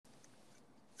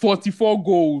44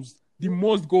 goals, the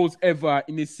most goals ever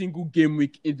in a single game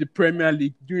week in the Premier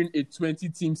League during a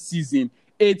 20-team season,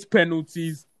 8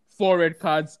 penalties, 4 red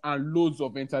cards, and loads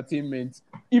of entertainment.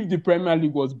 If the Premier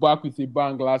League was back with a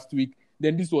bang last week,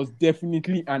 then this was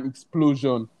definitely an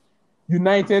explosion.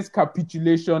 United's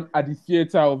capitulation at the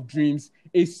Theatre of Dreams,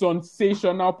 a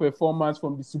sensational performance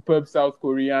from the superb South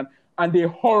Korean, and a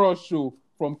horror show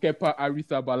from Kepa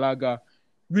Arrizabalaga.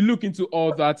 We look into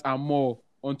all that and more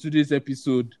on today's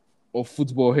episode of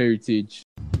Football Heritage.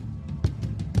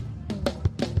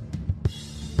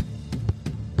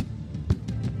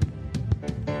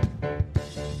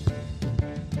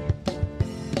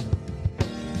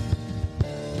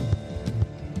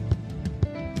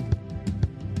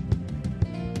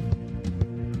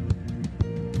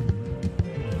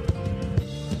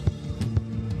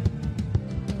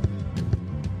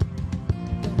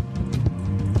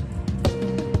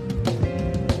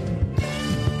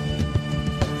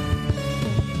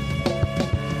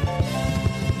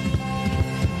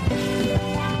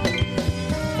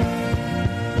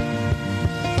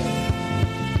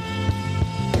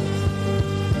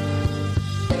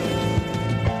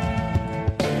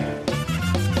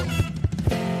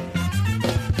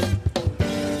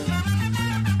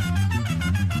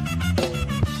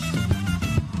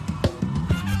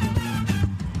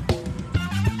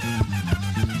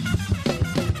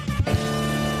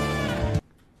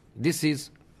 This is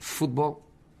Football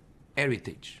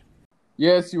Heritage.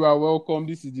 Yes, you are welcome.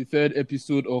 This is the 3rd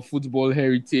episode of Football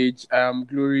Heritage. I am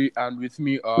Glory, and with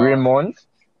me are Raymond.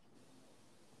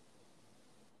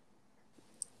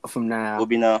 From now.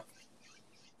 Obina.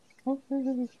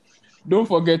 Don't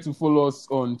forget to follow us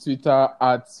on Twitter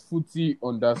at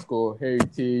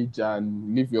footy_heritage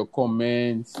and leave your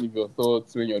comments, leave your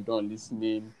thoughts when you're done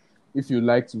listening. If you'd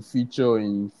like to feature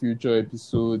in future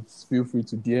episodes, feel free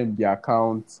to DM the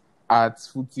account at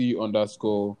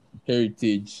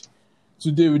footy_heritage.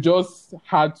 Today, we just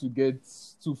had to get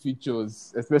 2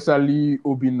 features, especially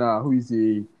Obina, who is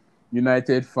a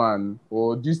United fan.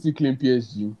 Or do you still claim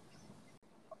PSG?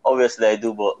 Obviously, I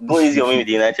do, but go easy on me with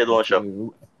the United one shot.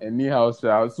 Anyhow,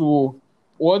 sir. So,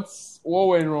 what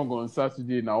went wrong on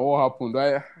Saturday now? What happened?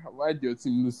 Why did your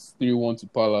team lose 3-1 to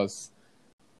Palace?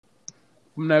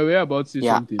 Now, we're about to say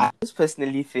something. I just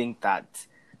personally think that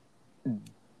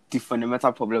the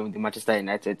fundamental problem with the Manchester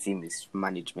United team is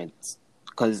management.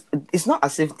 Because it's not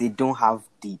as if they don't have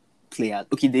the players.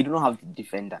 Okay, they don't have the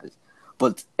defenders,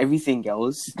 but everything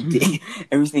else they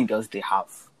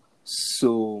have.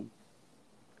 So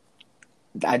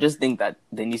I just think that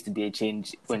there needs to be a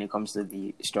change when it comes to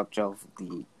the structure of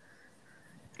the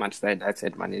Manchester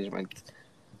United management.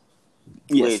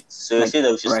 Yes, wait, so you're saying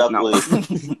that we should start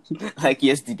playing? Like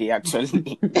yesterday,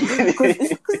 actually.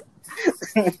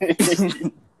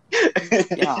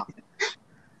 Yeah.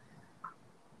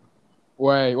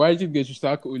 Why did you get to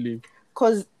start Ole?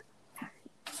 Because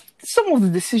some of the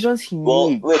decisions he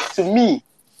made. Wait, to me,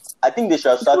 I think they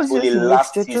should have started Ole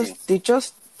last season.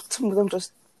 Some of them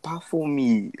just baffle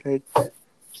me. Like,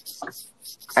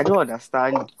 I don't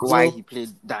understand why he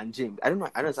played Dan James. I don't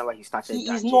understand why he started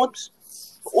Dan James.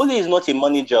 Ole is not a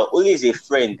manager. Ole is a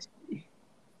friend.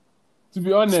 To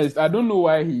be honest, I don't know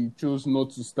why he chose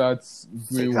not to start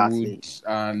Greenwood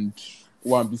and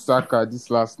Wan-Bissaka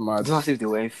this last match. I don't know if they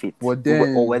weren't fit. But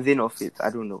then, or were they not fit? I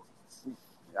don't know.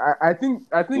 I think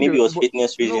maybe it was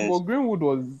fitness reasons. No, but Greenwood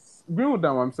and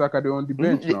Wan-Bissaka, they were on the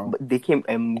bench now. But they came.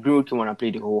 Greenwood came on and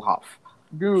played the whole half.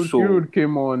 Greenwood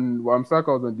came on. Wan-Bissaka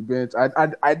was on the bench. I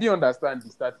didn't understand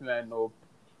the starting lineup,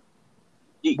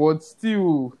 but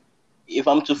still, if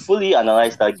I'm to fully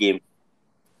analyze that game,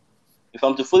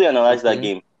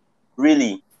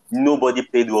 really, nobody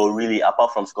played well, really,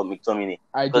 apart from Scott McTominay.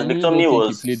 Because McTominay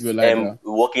was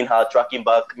working hard, tracking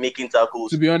back, making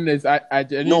tackles. To be honest, I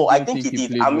think he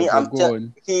did. I mean,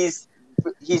 he's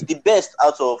the best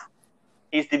out of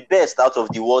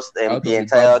the worst the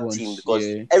entire team, because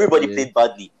everybody played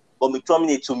badly. But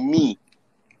McTominay, to me,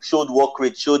 showed work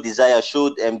rate, showed desire,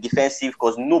 showed defensive,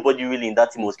 because nobody really in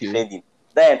that team was defending.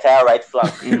 That entire right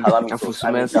flank, James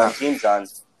and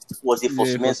was a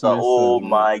Fosu-Mensah. Oh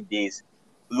my days.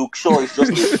 Luke Shaw is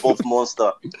just a fourth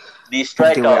monster. The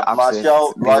striker,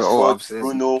 Martial, Rashford,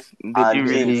 Bruno, and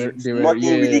James.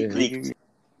 Nothing really clicked.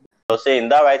 I was saying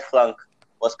that right flank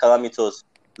was calamitous.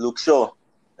 Luke Shaw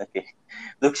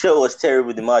was terrible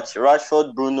in the match.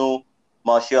 Rashford, Bruno,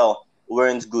 Martial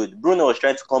weren't good. Bruno was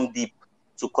trying to come deep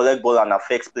to collect ball and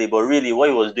affect play, but really what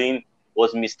he was doing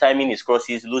was mistiming his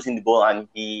crosses, losing the ball, and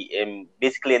he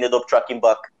basically ended up tracking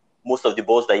back most of the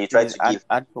balls that he tried to give.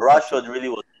 Rashford really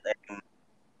was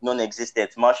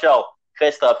non-existent. Martial,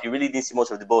 first half, he really didn't see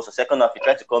much of the ball, so second half, he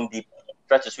tried to come deep,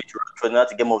 tried to switch for another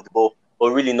to get off the ball,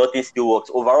 but really nothing still worked.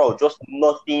 Overall, just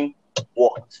nothing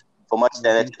worked for Manchester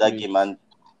United that game, and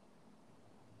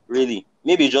really,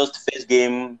 maybe just first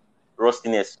game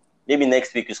rustiness. Maybe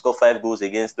next week you score 5 goals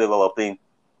against whoever we're playing.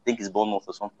 I think it's Bournemouth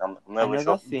or something. I'm not really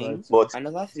sure.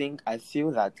 Another thing, I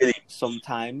feel that really,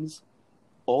 sometimes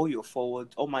all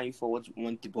my forwards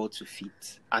want the ball to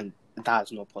fit, and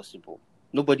that's not possible.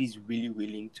 Nobody's really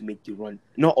willing to make the run.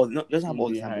 Not just all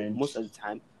the time, but most of the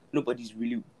time, nobody's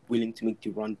really willing to make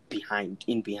the run behind.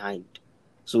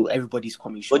 So everybody's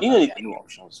coming short. But there are no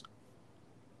options.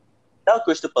 That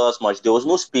Crystal Palace match, there was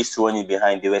no space to run it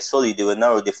behind. They were solid. They were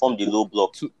narrow. They formed the low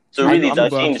block. So really,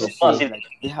 that game is like,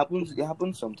 it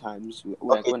happens sometimes.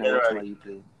 Like when I watch you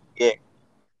play. Yeah.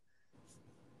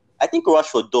 I think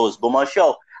Rashford does, but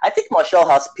I think Martial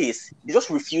has pace. He just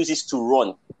refuses to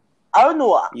run. I don't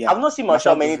know. Yeah. I've not seen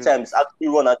Martial many times actually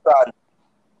run and try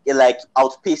and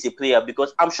outpace a player,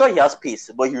 because I'm sure he has pace,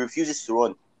 but he refuses to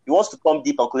run. He wants to come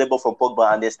deep and collect ball from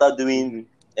Pogba and then start doing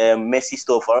messy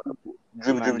stuff.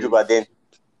 Dribble at the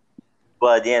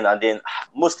end, and then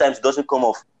most times it doesn't come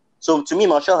off. So to me,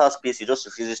 Martial has pace. He just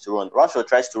refuses to run. Rashford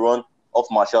tries to run off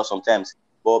Martial sometimes,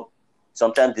 but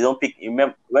sometimes they don't pick.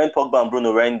 Remember when Pogba and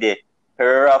Bruno were in there,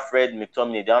 Pereira, Fred,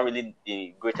 McTominay, they aren't really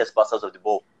the greatest passers of the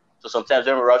ball. So sometimes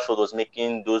when Rashford was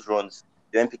making those runs,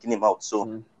 they weren't picking him out.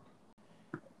 So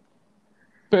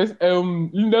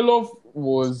Lindelof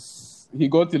he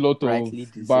got a lot of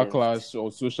backlash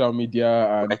on social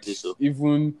media, and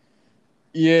even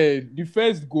the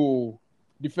first goal,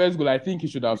 I think he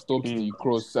should have stopped the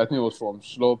cross. I think it was from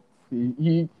Schlupp.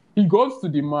 He got to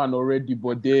the man already,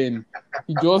 but then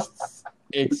he just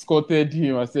escorted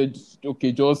him and said,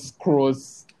 okay, just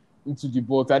cross into the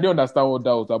box. I didn't understand what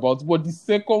that was about. But the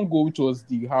second goal, which was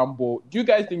the handball, do you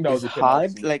guys think that was a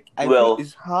penalty? Hard?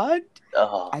 It's hard.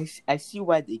 I see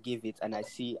why they gave it, and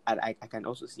I can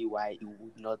also see why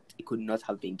it could not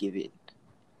have been given,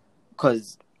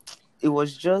 because it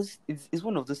was just it's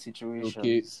one of those situations.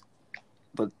 Okay.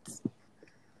 But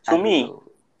to me,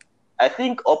 I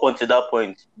think up until that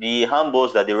point, the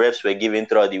handballs that the refs were giving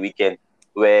throughout the weekend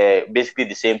were basically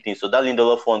the same thing. So that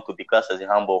Lindelof one could be classed as a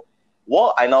handball.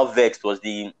 What I now vexed was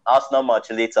the Arsenal match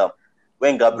later,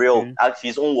 when Gabriel actually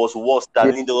his own was worse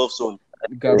than Lindelof's own.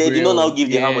 They did not now give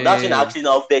the handball. That's when I actually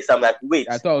now vexed. I'm like, wait,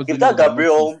 if that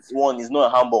Gabriel one is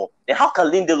not a handball, then how can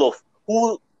Lindelof,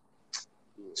 who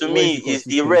to me is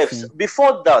the refs,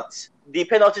 before that, the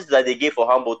penalties that they gave for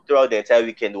handball throughout the entire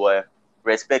weekend were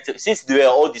respected. Since they were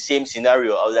all the same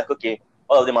scenario, I was like, okay,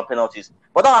 all of them are penalties.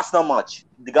 But that Arsenal match,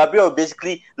 the Gabriel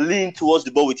basically leaned towards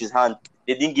the ball with his hand.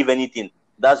 They didn't give anything.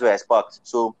 That's where I sparked.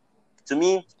 So, to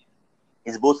me,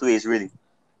 it's both ways, really.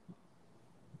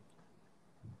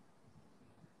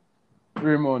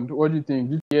 Raymond, what do you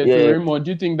think? So Raymond,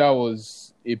 do you think that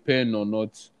was a pen or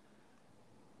not?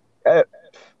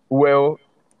 Well,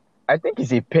 I think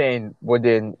it's a pen, but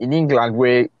then in England,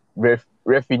 where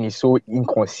refereeing is so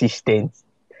inconsistent,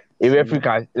 a referee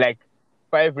can,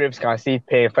 5 refs can say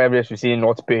pen, 5 refs will say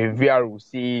not pen, VR will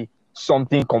say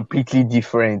something completely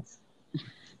different.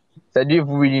 So I don't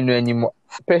even really know anymore.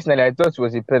 Personally, I thought it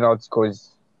was a penalty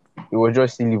because it was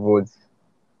just silly words.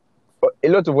 But a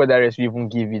lot of other refs will even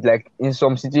give it. Like, in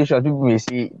some situations, people may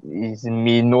say it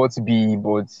may not be,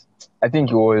 but I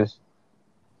think it was.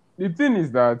 The thing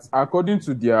is that, according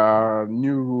to their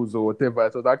new rules or whatever,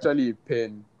 it was actually a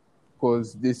pen,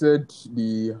 because they said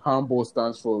the handball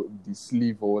stands for the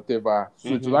sleeve or whatever. So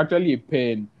it was actually a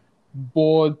pen.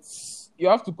 But you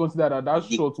have to consider that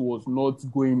shot was not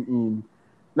going in.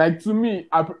 Like, to me,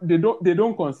 they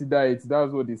don't consider it.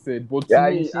 That's what they said. But to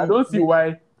me, I don't see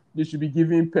why they should be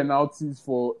giving penalties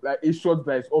for a shot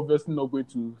that is obviously not going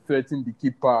to threaten the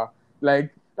keeper.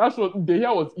 Like, that shot, De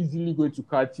Gea was easily going to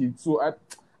catch it. So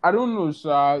I don't know,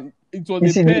 Sha. It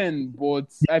was a pen, but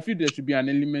I feel there should be an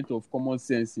element of common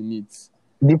sense in it.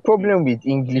 The problem with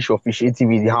English officiating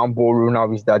with the handball rule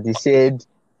now is that they said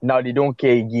now they don't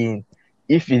care again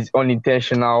if it's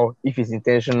unintentional, if it's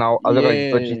intentional, as long as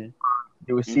you touch it.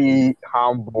 They will see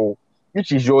handball,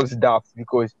 which is just daft,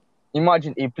 because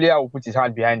imagine a player will put his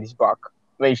hand behind his back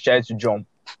when he's trying to jump,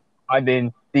 and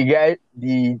then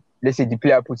let's say the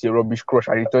player puts a rubbish cross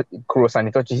and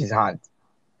he touches his hand.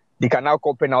 They can now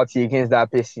call penalty against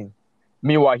that person.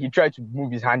 Meanwhile, he tried to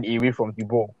move his hand away from the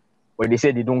ball, but they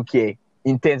said they don't care.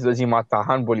 Intent doesn't matter.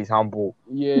 Handball is handball.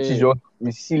 Yeah. Which is just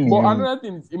silly. But another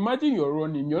thing is, imagine you're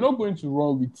running. You're not going to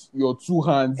run with your 2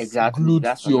 hands glued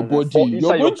to your body.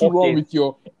 You're going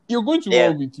to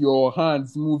run with your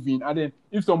hands moving. And then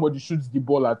if somebody shoots the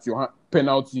ball at your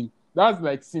penalty, that's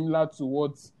like similar to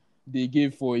what they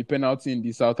gave for a penalty in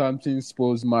the Southampton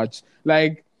Spurs match.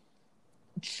 Like,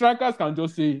 strikers can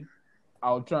just say,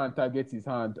 I'll try and target his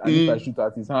hand, and if I shoot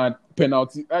at his hand,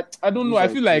 penalty. I don't know. I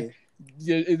feel like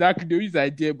exactly there is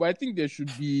idea, but I think there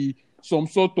should be some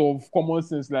sort of common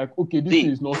sense, like, okay, this thing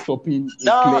is not stopping a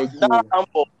clear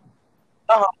goal.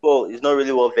 That handball is not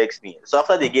really what vexed me. So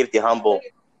after they gave the handball,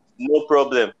 no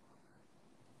problem.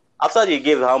 After they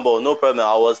gave the handball, no problem.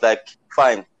 I was like,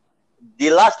 fine.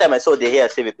 The last time I saw De Gea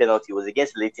save a penalty was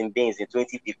against Leighton Baines in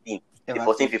 2015, the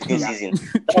 14-15 season.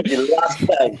 That was the last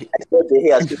time I saw De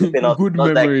Gea save a penalty. Good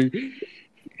memory.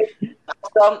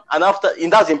 And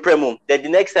that was in Premo. Then the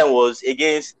next time was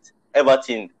against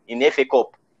Everton in FA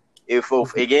Cup.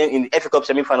 Again in the FA Cup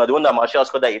semi-final, the one that Martial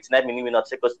scored that 89-minute winner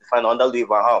take us to the final under Louis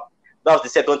van Gaal. That was the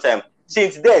second time.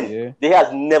 Since then, De Gea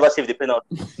has never saved the penalty.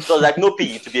 It was like no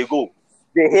P to be a goal.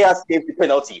 De Gea saved the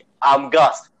penalty. I'm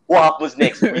gassed. What happens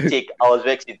next? Retake. I was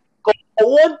vexed. For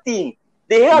one thing,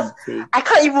 De Gea, I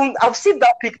can't even. I've seen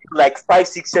that picture like 5,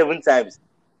 6, 7 times.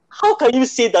 How can you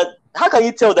say that? How can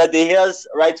you tell that De Gea's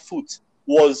right foot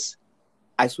was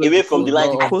away from the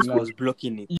line? The post was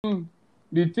blocking it.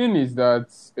 The thing is that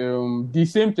the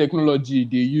same technology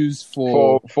they use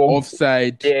for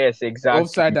offside. Yes, exactly.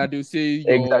 Offside that they say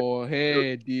your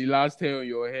head, the last hair on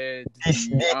your head,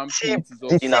 the armpit is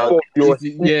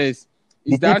offside. Yes,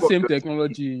 it's that same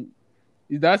technology.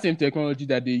 It's that same technology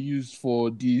that they use for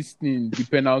this thing, the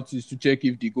penalties, to check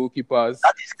if the goalkeeper's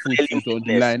foot is on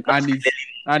the line,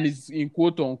 and it's in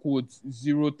quote unquote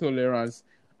zero tolerance.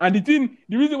 And the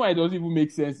reason why it doesn't even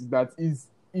make sense is that it's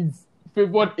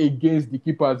favored against the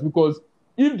keepers, because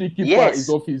if the keeper is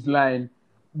off his line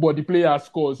but the player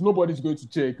scores, nobody's going to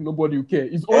check, nobody will care.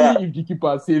 It's only if the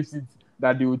keeper saves it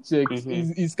that they will check.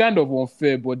 It's kind of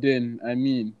unfair, but then I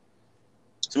mean,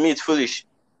 to me it's foolish.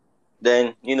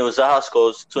 Then Zaha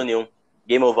scores 2-0,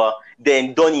 game over.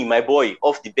 Then Donny, my boy,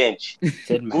 off the bench.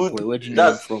 Good,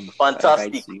 that's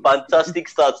fantastic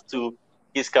start to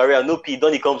his career. No P,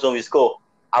 Donny comes on, we score.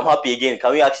 I'm happy again.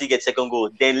 Can we actually get second goal?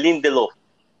 Then Lindelof.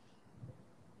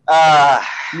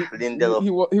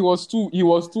 Lindelof. He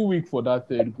was too weak for that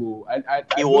third goal.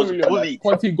 He was bullied.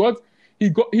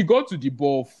 He got to the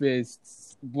ball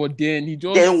first, but then he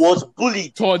just was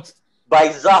bullied by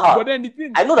Zaha. But then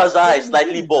I know that Zaha is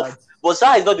slightly buff, but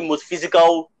Zaha is not the most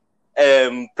physical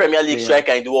Premier League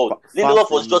striker in the world.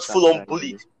 Lindelof was just full on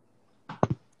bullied.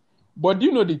 But do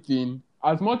you know the thing?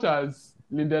 As much as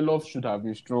Lindelof should have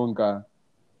been stronger,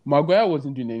 Maguire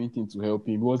wasn't doing anything to help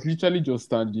him. He was literally just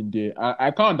standing there. I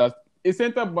can't understand. A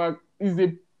centre-back is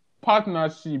a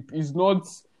partnership. It's not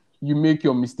you make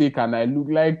your mistake and I look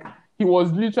like. He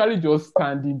was literally just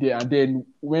standing there. And then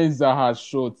when Zaha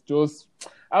shot,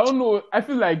 I don't know. I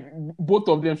feel like both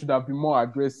of them should have been more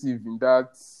aggressive in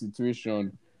that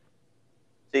situation.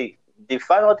 See, the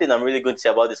final thing I'm really going to say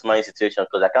about this Man situation,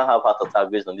 because I can't have heart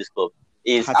attack based on this club,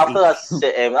 is after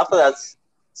that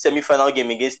semi-final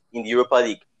game in the Europa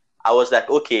League, I was like,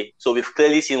 okay, so we've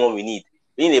clearly seen what we need.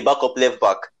 We need a backup left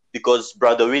back, because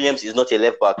Brandon Williams is not a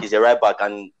left back, he's a right back,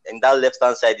 and that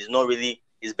left-hand side is not really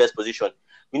his best position.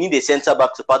 We need a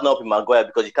centre-back to partner up with Maguire,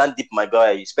 because you can't dip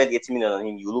Maguire. You spend 80 million on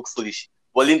him, you look foolish.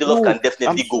 But Lindelof can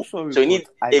definitely go. So you need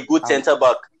a good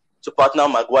centre-back to partner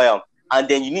Maguire. And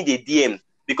then you need a DM,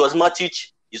 because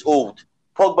Matic is old.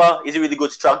 Pogba isn't really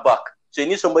good to track back. So you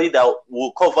need somebody that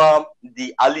will cover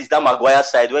at least that Maguire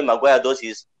side when Maguire does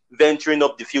his venturing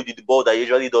up the field with the ball that he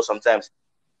usually does sometimes.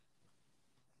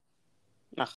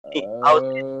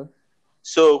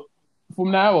 So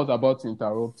from now I was about to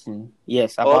interrupt him.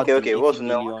 Yes, about okay. What's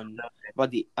now?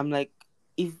 But I'm like,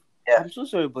 I'm so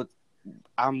sorry, but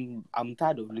I'm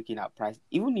tired of looking at price.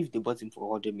 Even if they bought him for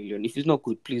 100 million, if he's not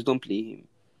good, please don't play him.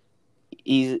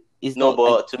 He's no, not,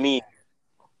 but like, to me,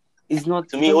 it's not.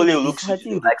 To me, Ole looks like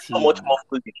so much more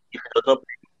foolish if he does not play.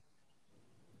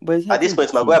 But at this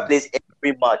point, Maguire plays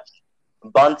every match,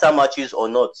 banter matches or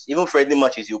not, even friendly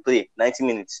matches. You play 90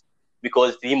 minutes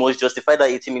because he must justify that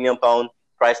 80 million pound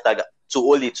price tag to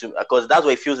Ole, because that's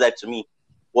what it feels like to me,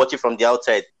 watching from the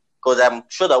outside. Because I'm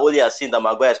sure that Ole has seen that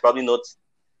Maguire is probably not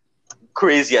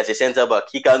crazy as a centre back.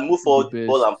 He can move forward,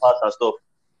 ball and pass and stuff,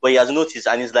 but he has noticed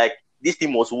and he's like, this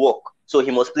thing must work, so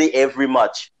he must play every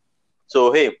match.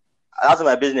 So hey, that's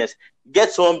my business.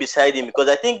 Get someone beside him, because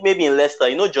I think maybe in Leicester,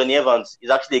 Johnny Evans is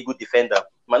actually a good defender.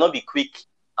 Might not be quick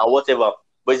and whatever,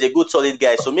 but he's a good solid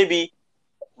guy. So maybe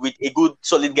with a good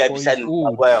solid guy beside him,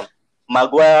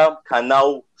 Maguire can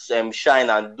now shine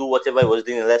and do whatever he was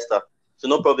doing in Leicester. So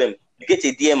no problem. You get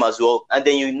a DM as well, and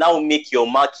then you now make your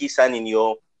marquee signing,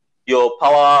 your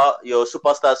power, your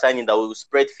superstar signing that will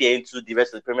spread fear into the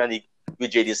rest of the Premier League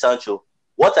with Jadon Sancho.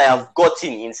 What I have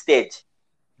gotten instead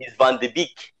is Van de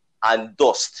Beek and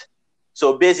Dust.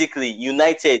 So basically,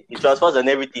 United, the transfers and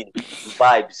everything,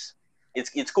 vibes.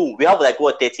 It's cool. We have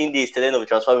 13 days till the end of the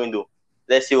transfer window.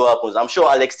 Let's see what happens. I'm sure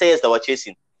Alex Telles that we're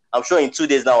chasing. I'm sure in 2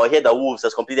 days now, I hear that Wolves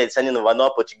has completed the signing of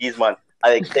another Portuguese man,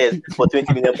 Alex Telles, for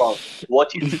 £20 million.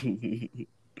 Watch it.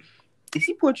 Is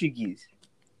he Portuguese?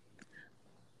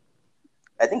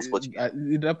 I think it's Portuguese.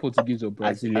 Either Portuguese or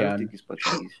Brazilian. I don't think it's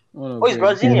Portuguese. He's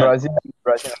Brazilian. He's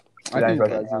Brazilian. I think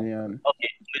it's Brazilian. Okay.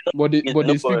 But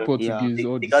they speak Portuguese. Yeah.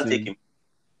 All they the can't same. take him.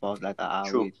 I was like,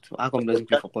 True. wait. How come he doesn't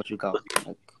play for Portugal?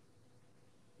 Like,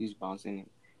 he's bouncing it.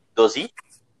 Does he?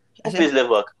 Who plays left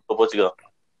back for Portugal?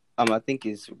 I think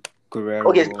it's Guerrero.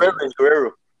 Okay, it's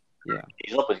Guerrero. Yeah.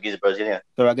 He's not Portuguese, he's Brazilian.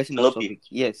 So I guess it's not Nope. topic.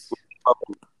 Yes.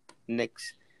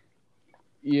 Next.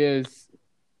 Yes.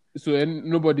 So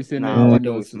nobody said Nah, anyone I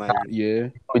don't else. with mine. Yeah.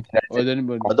 Or is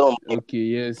anybody? I don't. Okay.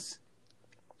 Yes.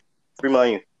 Free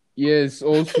Man. Yes.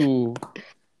 Also,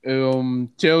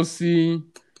 Chelsea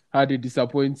had a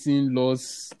disappointing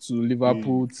loss to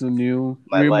Liverpool 2-0.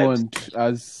 My Raymond,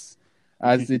 as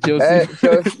the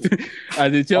Chelsea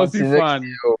as a Chelsea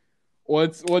fan,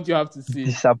 what you have to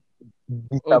say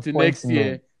until next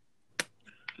year?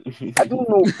 I don't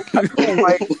know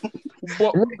why.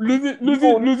 But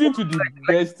losing to the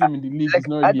best team in the league is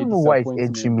not really I don't know why it's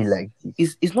disappointment. entering me like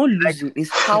this. It's not losing.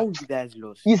 It's how you guys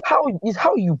lost. It's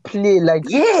how you play. Like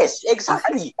Yes,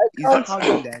 exactly. It's how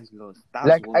you guys lost. That's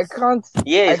like I what's- can't.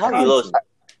 Yeah, I it's how you can't- lost.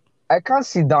 I can't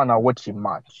sit down and watch a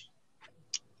match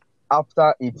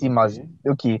after a team has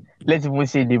let's even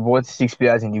say they bought 6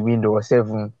 players in the window or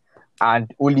 7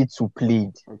 and only 2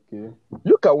 played. Okay.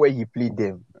 Look at where he played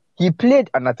them. He played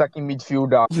an attacking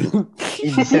midfielder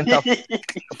in the center,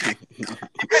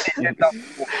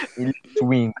 in left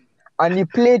wing, and he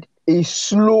played a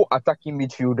slow attacking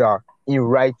midfielder in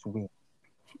right wing.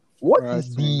 What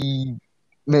is the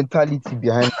mentality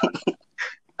behind that?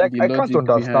 Like, The I can't logic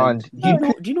understand.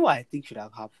 behind- Do you know what I think should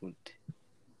have happened?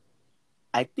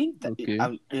 I think that Okay.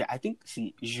 I think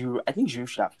Giroud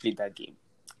should have played that game.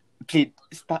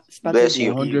 Started Bless the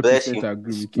you. game. 100%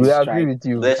 agree with We you. agree with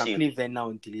you. You Bless can you. play Werner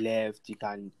on the left. You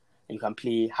can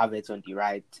play Havertz on the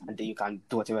right, and then you can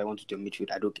do whatever you want to do in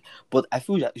midfield. I don't care. But I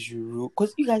feel that Giroud,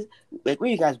 because you guys, like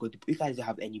when you guys didn't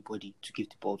have anybody to give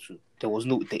the ball to. There was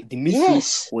no the midfield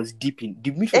Yes. was deep in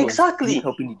the midfield Exactly. was deep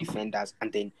helping the defenders,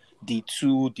 and then the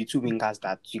two wingers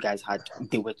that you guys had,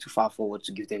 they were too far forward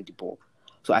to give them the ball.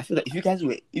 So I feel that if you guys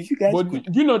But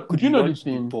could do you know the launch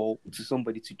the thing? ball to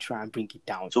somebody to try and bring it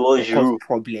down, Towards or cause Giroud.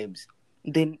 problems,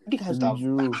 then you guys would have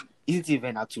Giroud. isn't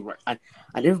even had to run, and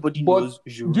everybody But knows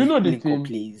Giroud do you know the link-up thing?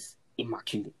 plays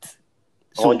immaculate.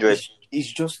 So 100.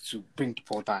 it's just to bring the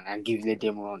ball down and let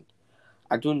them run.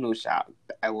 I don't know, Sha.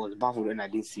 I was baffled when I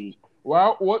didn't see.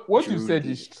 Well, what you Giroud said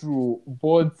did. is true,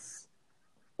 but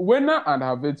Werner and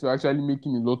Havertz were actually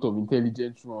making a lot of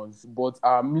intelligent runs, but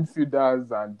our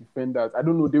midfielders and defenders, I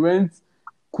don't know, they weren't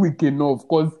quick enough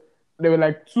because there were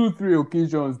like 2-3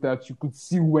 occasions that you could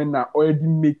see Werner already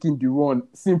making the run,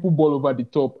 simple ball over the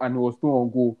top, and it was still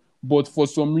on goal. But for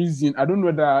some reason, I don't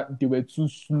know whether they were too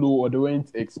slow or they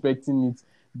weren't expecting it.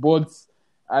 But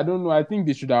I don't know. I think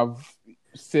they should have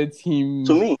set him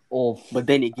To me. off. But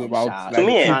then again, about Sha, like To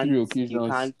me, 2-3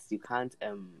 occasions.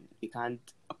 you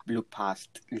can't look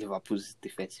past Liverpool's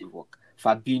defensive work.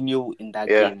 Fabinho in that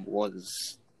Yeah. game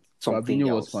was something Fabinho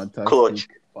else. was fantastic. Clutch.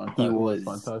 He was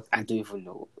fantastic. I don't even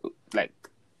know. Like,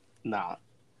 nah.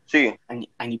 See, And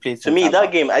he played to me, centre that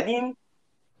back. game, I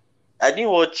didn't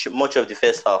watch much of the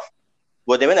first half.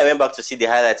 But then when I went back to see the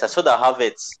highlights, I saw that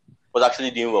Havertz was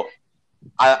actually doing well.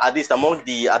 At least among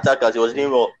the attackers, he was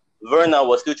doing well. Werner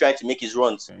was still trying to make his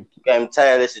runs.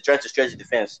 Tirelessly trying to stretch the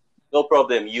defense. No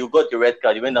problem. You got the red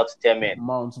card. You went out to 10 men.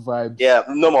 Mount vibes. Yeah,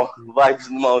 no more vibes.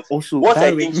 Mount. Also, What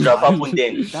that I think red should have card- happened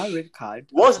then. That red card.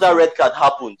 Once that red card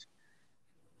happened,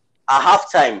 at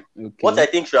halftime, Okay. what I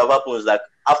think should have happened is like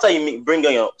after you bring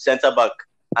on your centre back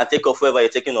and take off whoever you're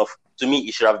taking off, to me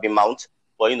it should have been Mount,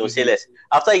 but say less.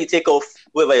 After you take off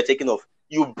whoever you're taking off,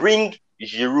 you bring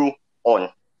Giroud on.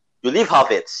 You leave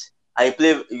Havertz and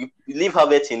you leave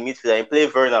Havertz in midfield and you play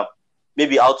Werner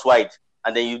maybe out wide,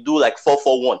 and then you do like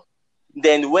 4-4-1.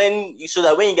 Then so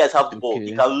that when you guys have the ball, Okay.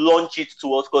 you can launch it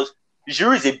towards, because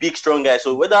Giroud is a big strong guy,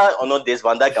 so whether or not there's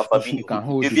Van Dijk and You can Fabinho,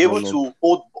 hold you'll the be able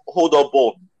ball to hold up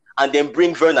ball and then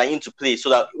bring Werner into play, so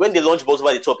that when they launch balls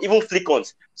over the top, even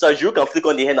flick-ons, so Giroud can flick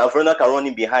on the hand and Werner can run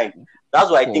in behind. That's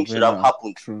what I think should have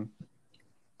happened, True.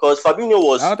 because Fabinho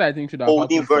was What I think should have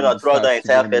holding happened from Werner the throughout the start, to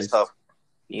be entire first honest. half.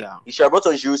 Yeah. He should have brought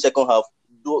on Giroud second half,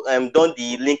 done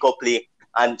the link-up play,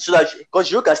 and so that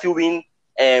because Giroud can still win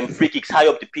free kicks high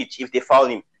up the pitch if they foul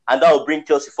him, and that will bring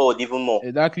Chelsea forward even more.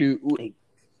 Exactly.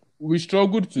 we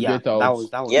struggled to get out.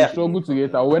 That was We struggled to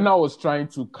get out. When I was trying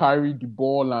to carry the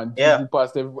ball and dribble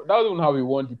past everybody, that wasn't how we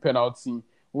won the penalty.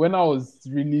 When I was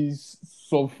really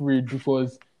suffering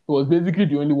because it was basically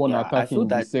the only one attacking in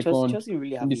the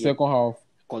second half.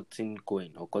 Got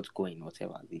going,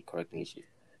 whatever the correct name is.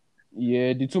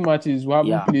 Yeah, the two matches we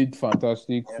haven't played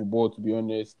fantastic football, to be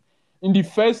honest. In the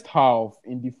first half,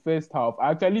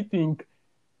 I actually think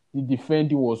the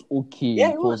defending was okay.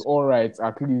 Yeah, it was all right,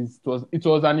 at least. It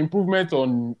was an improvement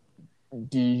on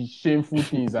the shameful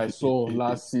things I saw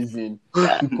last season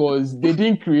because they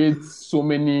didn't create so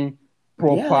many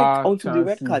proper chances. The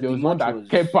red card, there was one that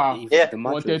Kepa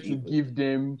wanted to give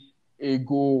them a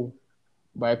goal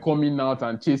by coming out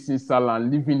and chasing Salah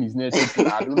and leaving his net open.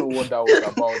 I don't know what that was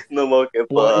about. No more Kepa.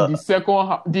 But in the second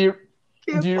half, the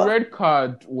red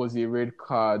card was a red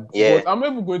card. Yeah. But I'm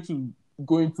never going to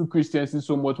go into Christensen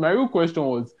so much. My real question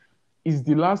was, is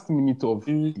the last minute of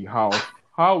the half,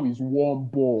 how is one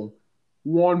ball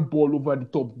over the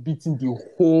top beating the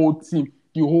whole team,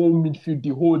 the whole midfield, the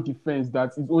whole defense,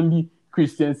 that is only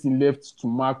Christensen left to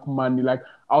mark Mane? Like,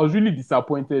 I was really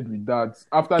disappointed with that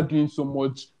after doing so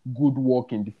much good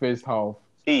work in the first half.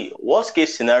 See, worst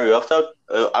case scenario, after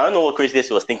I don't know what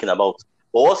Christensen was thinking about,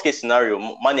 but worst case scenario,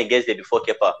 Mane gets there before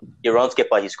Kepa. He runs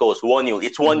Kepa, he scores 1-0.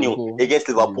 It's 1-0 against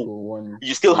Liverpool.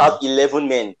 You still have 11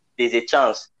 men. There's a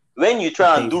chance. When you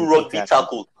try and do rugby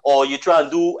tackle or you try and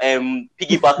do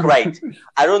piggyback right,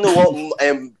 I don't know what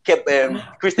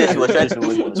Christensen was trying to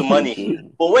do to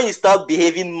Mane. But when you start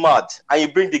behaving mad and you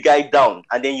bring the guy down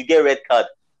and then you get red card,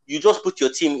 you just put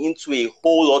your team into a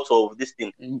whole lot of this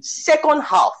thing. Second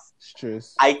half,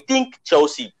 stress. I think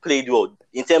Chelsea played well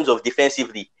in terms of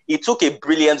defensively. It took a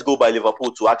brilliant goal by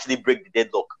Liverpool to actually break the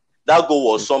deadlock. That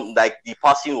goal was the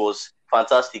passing was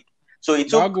fantastic. So it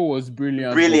took that goal was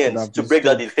brilliant to break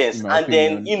that defense. And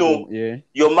then,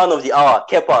 your man of the hour,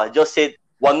 Kepa, just said,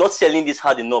 we're not selling this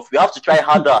hard enough. We have to try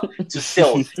harder to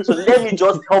sell. So let me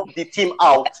just help the team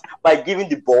out by giving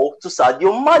the ball to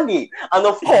Sadio Mane. And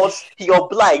of course, he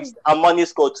obliged and Mane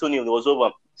scored 2-0. It was over.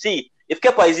 See, if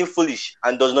Kepa isn't foolish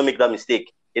and does not make that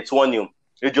mistake, it's 1-0.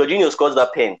 If Jorginho scores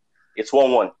that pen, it's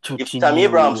 1-1. If Tammy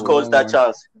Abraham scores that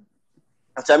chance,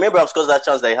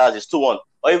 that he has, it's 2-1.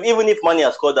 Or even if Mane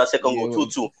has scored that second goal,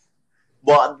 2-2.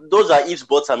 But those are ifs,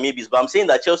 buts, and maybes. But I'm saying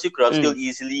that Chelsea could have still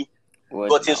easily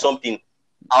gotten something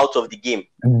out of the game.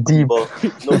 Deep. But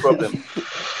no problem.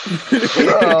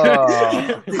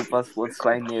 Passport's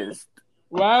finest.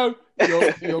 Well,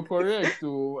 you're correct,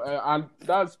 though, and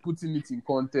that's putting it in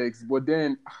context. But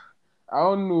then, I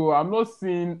don't know. I'm not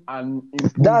seeing an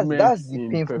improvement that's the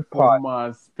in painful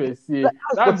performance per se.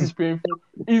 That's the painful.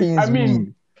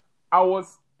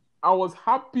 I was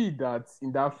happy that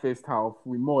in that first half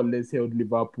we more or less held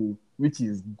Liverpool, which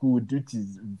is good, which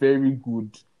is very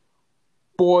good.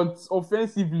 But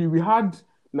offensively, we had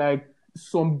like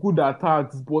some good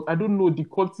attacks, but I don't know, the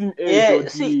cutting edge or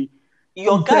the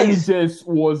intelligence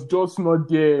was just not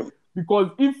there.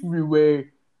 Because if we were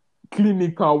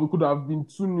clinical, we could have been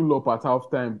 2-0 up at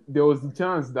halftime. There was the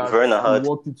chance that we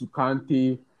walked into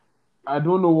Kante. I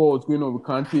don't know what was going on with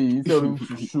Kante. Instead of him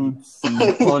to shoot,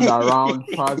 he turned around,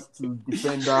 passed to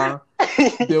defender.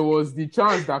 There was the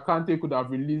chance that Kante could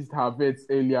have released Havertz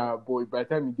earlier, but by the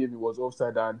time he gave it was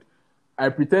offside. And I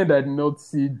pretend I did not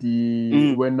see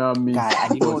the winner miss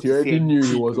because he already knew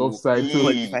he was offside. So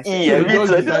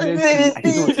because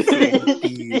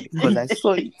I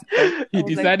saw it. He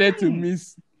decided to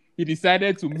miss. He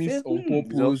decided to miss on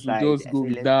purpose. We just go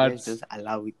with that. Let's just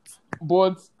allow it.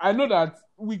 But I know that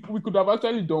we could have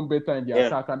actually done better in the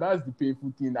attack, and that's the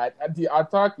painful thing. The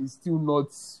attack is still not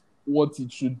what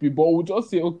it should be, but we'll just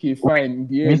say, okay, fine. In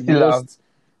the end,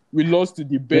 we lost to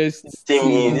the best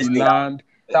team in the land,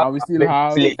 and we still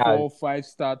have 4-5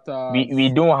 starters. We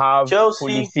don't have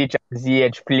Pulisic and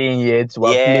Ziyech playing yet.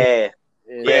 We're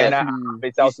playing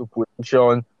better to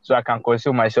position, so I can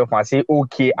console myself and say,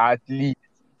 okay, at least.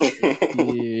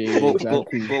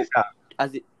 Exactly.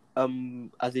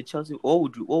 As a Chelsea, what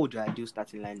would your ideal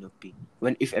starting lineup be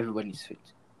if everyone is fit?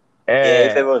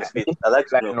 If everyone is fit, I like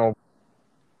to know.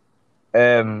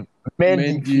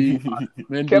 Mendy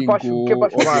Kepa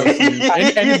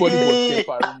anybody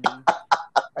but Kepa.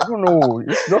 I don't know.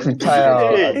 It's not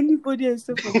retired. Anybody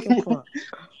except for Kepa.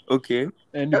 Okay.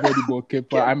 Anybody but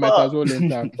Kepa. I might as well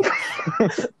enter.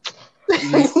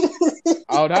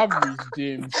 I would have Rhys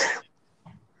James.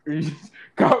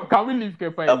 Can we leave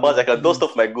Kepa? I can dust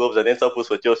off my gloves and enter post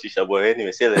for Chelsea. But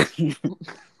anyway, say that.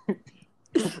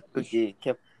 Okay,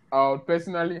 Kepa. I would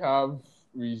personally have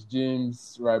Rhys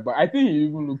James, right? But I think he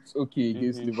even looked okay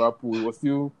against Liverpool. He was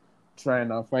still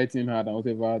trying and fighting hard and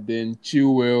whatever. Then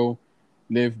Chilwell,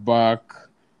 left back.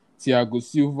 Thiago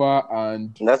Silva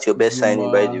and That's your best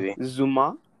signing, by the way.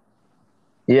 Zuma.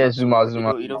 Yeah, Zuma.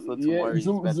 You don't feel Tomori is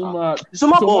better.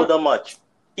 Zuma balled that much.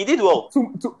 He did well.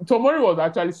 Tomori was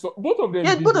actually both of them.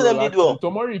 Yes, both of them did well.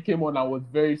 Tomori came on and was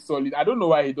very solid. I don't know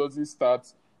why he doesn't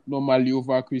start normally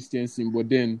over Christensen, but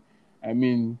then, I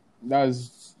mean,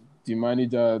 that's the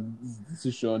manager's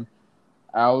decision.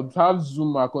 I would have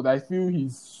Zuma because I feel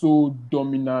he's so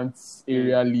dominant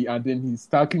aerially, and then his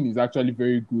tackling is actually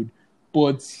very good,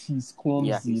 but he's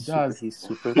clumsy. Yeah, he's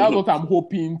super. That's what I'm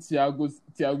hoping.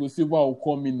 Thiago Silva will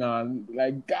come in and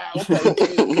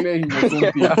clear him or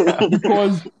something.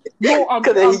 Because I'm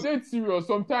dead serious.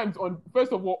 Sometimes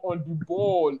first of all on the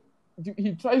ball,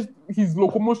 he tries his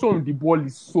locomotion on the ball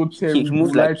is so terrible. He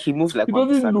moves like he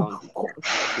doesn't look.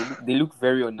 They look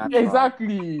very unnatural.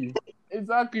 Exactly.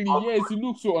 Yes, he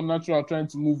looks so unnatural trying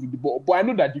to move with the ball. But I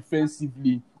know that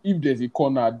defensively, if there's a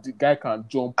corner, the guy can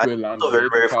jump well and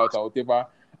get out or whatever.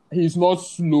 He's not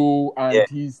slow and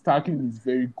his tackling is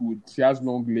very good. He has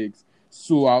long legs.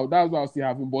 So that's what I'll still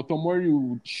have him. But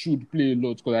Tomori should play a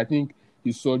lot because I think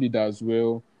he's solid as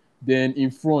well. Then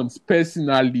in front,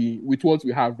 personally, with what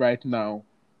we have right now,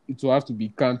 it will have to be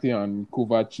Kante and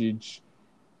Kovacic.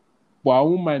 But I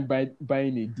won't mind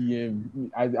buying a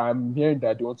DM. I'm hearing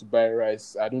that they want to buy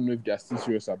Rice. I don't know if they're still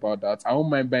serious about that. I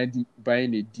won't mind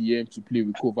buying a DM to play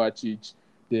with Kovacic.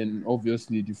 Then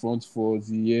obviously the front four,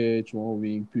 Ziyech, one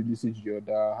wing, Pulisic, the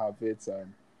other, Havertz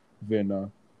and Werner.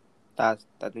 I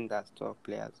think that's 12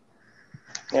 players.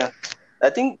 Yeah, I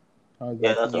think.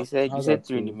 You said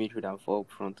 3 in the midfield and 4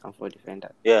 up front and 4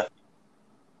 defenders. Yeah.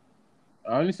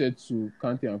 I only said 2,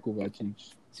 Kante and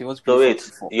Kovacic. So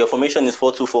wait, your formation is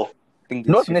 4-2-4.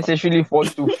 Not necessarily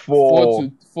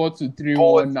 4-2-4.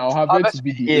 4-2-3-1. Now Havertz to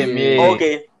be the game.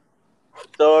 Okay.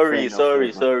 Sorry.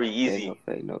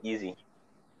 Easy.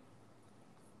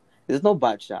 It's not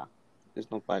bad, Sha. It's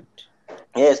not bad.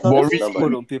 Yeah, it's not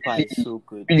bad. On paper, it's so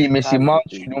good. Really, Messi Mount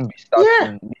shouldn't be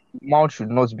starting. Mount should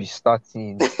not be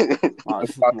starting.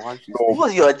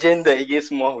 What's your agenda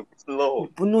against Mount? It's low.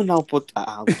 But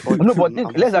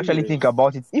let's actually think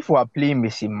about it. If we are playing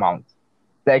Messi Mount,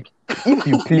 like if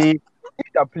you're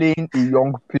playing a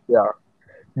young player,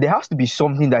 there has to be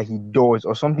something that he does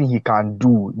or something he can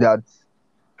do that.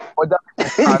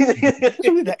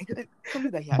 Something that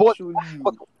he has shown you.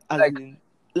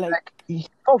 Like he's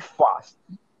not fast.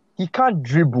 He can't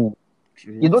dribble.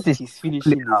 His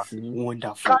finishing is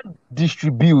wonderful. Can't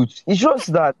distribute. It's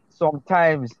just that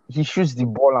sometimes he shoots the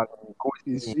ball and he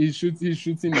goes. He's shooting. He's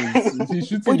shooting.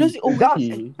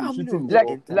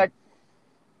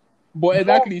 But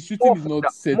exactly, shooting is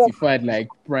not certified like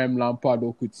Prime Lampard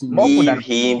or Coutinho. Give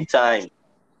him time.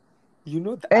 You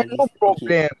know that. No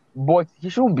problem. But he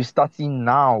shouldn't be starting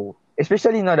now,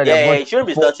 especially now that he shouldn't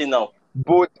be starting now.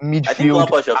 Both midfield. I think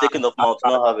Lampard should have taken off Mount,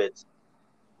 not have it.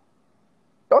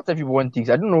 That's everyone thinks.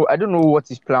 I don't know what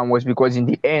his plan was because in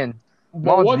the end,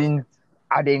 Mount didn't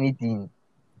add anything.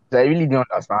 So I really don't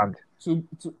understand.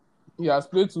 He has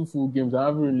played 2 full games. I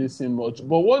haven't really seen much.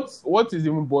 But what is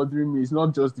even bothering me is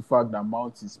not just the fact that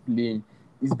Mount is playing,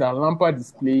 is that Lampard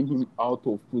is playing him out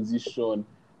of position.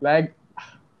 Like,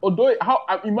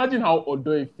 imagine how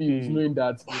Odoi feels knowing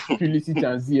that Pulisic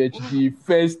and Ziyech, the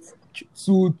first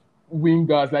 2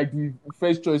 wingers, like the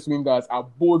first choice wingers, are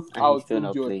both out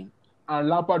injured. And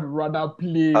Lampard would rather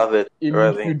play a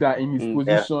midfielder in his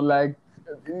position. Like,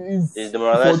 it's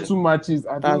for 2 matches.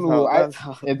 I don't know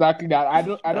exactly that. I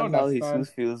don't understand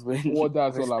feels what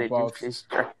that's all about.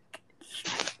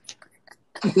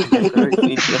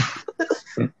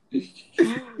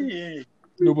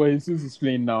 No, but Jesus is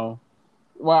playing now.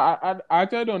 Well, I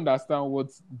actually don't understand what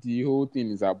the whole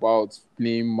thing is about,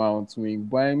 playing Mount wing.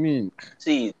 But I mean,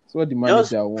 see, it's what the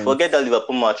manager wants. Forget that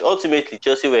Liverpool match. Ultimately,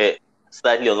 Chelsea were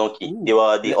slightly unlucky. They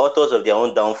were the authors of their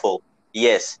own downfall.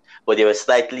 Yes, but they were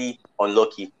slightly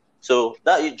unlucky. So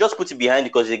that you just put it behind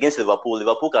because it's against Liverpool.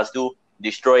 Liverpool can still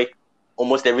destroy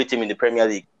almost every team in the Premier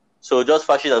League. So just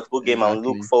fashion a full game and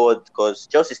look forward because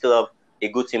Chelsea still have a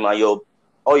good team and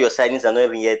all your signings are not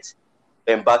even yet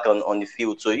back on the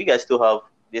field. So you guys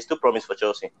there's still promise for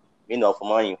Chelsea. Meanwhile, for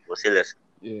Man U, we'll say less.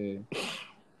 Yeah.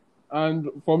 And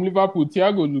from Liverpool,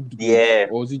 Thiago looked good. Yeah.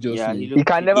 Or was he just me? He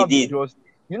can never be just.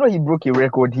 You know, he broke a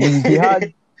record. He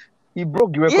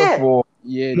broke the record for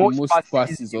most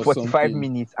passes or 45 something.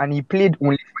 Minutes, and he played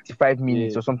only 45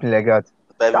 minutes or something like that.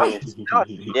 5 minutes.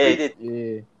 He did.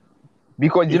 Yeah.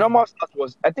 Because the normal start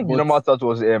was,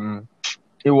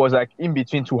 it was like in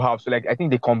between 2 halves. So like I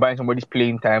think they combined somebody's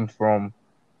playing time from,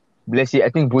 let's say, I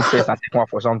think both first and second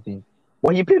half or something.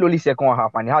 But he played only second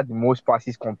half and he had the most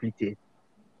passes completed.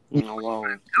 Oh, wow.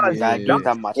 Yeah.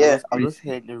 That match. I just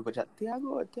heard everybody shout,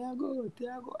 Thiago.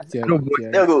 I said,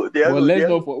 Thiago. Let's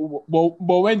not.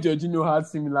 But when Jorginho had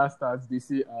similar stats, they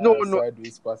say No.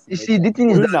 sideways passing. You see, the thing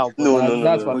is that That's no.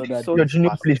 another.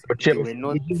 Jorginho plays for They were Chelsea.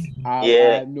 not.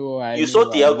 I know. You saw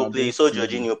Thiago play, you saw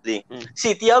Jorginho play.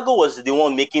 See, Thiago was the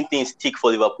one making things tick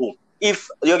for Liverpool. If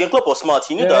Jurgen Klopp was smart,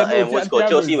 he knew that what's called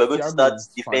Chelsea were going to start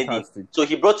defending. Fantastic. So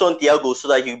he brought on Thiago so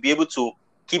that he would be able to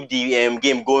keep the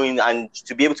game going and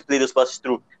to be able to play those passes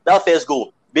through. That first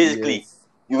goal, basically,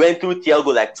 you went through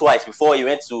Thiago like twice before he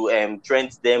went to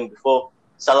Trent, then before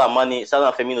Salah and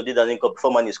Firmino did that link up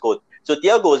before Mane scored. So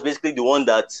Thiago was basically the one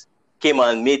that came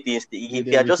and made things. If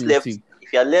he had just left,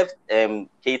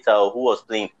 Keita, who was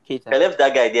playing, if I left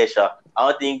that guy there,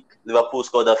 I don't think Liverpool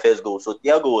scored that first goal. So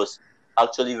Thiago was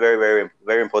actually very, very,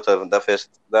 very important in the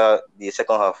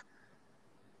second half.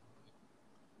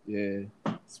 Yeah.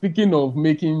 Speaking of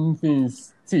making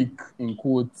things tick in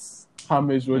quotes,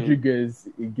 James Rodriguez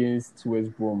against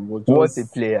West Brom was just, what a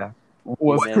player!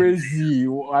 Was crazy.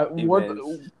 What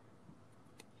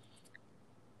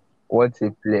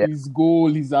a player! His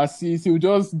goal, his assist, he'll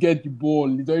just get the ball.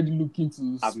 He's already looking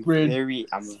to spread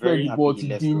the ball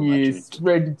to Digne,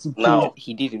 spread it to now.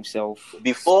 He did himself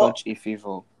such a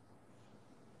favor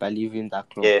by leaving that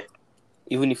club. Yeah.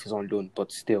 Even if he's on loan,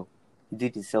 but still, he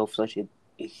did himself such a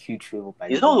huge favor by.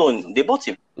 He's not loan. They bought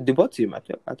him. I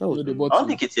thought it was. I don't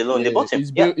think it's a loan. They bought him. He's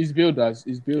billed as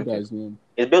loan.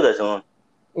 It's billed as a loan.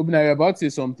 Obina, you're about to say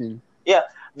something. Yeah.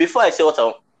 Before I say what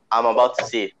I'm about to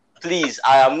say, please,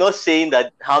 I am not saying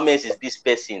that James is this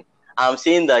person. I'm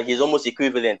saying that he's almost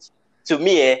equivalent. To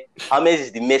me, James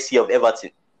is the Messi of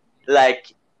Everton.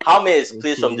 Like, James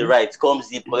plays from the right, comes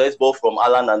deep, collects ball from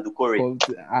Alan and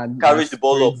Doucouré, carries the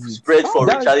ball up, spreads for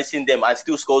Richarlison them, and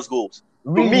still scores goals.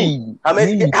 Really? To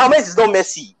me, James is not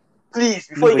Messi. Please,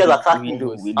 before you guys attack me,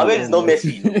 James is not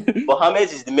Messi. But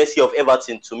James is the Messi of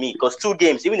Everton to me. Because 2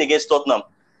 games, even against Tottenham,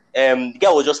 the guy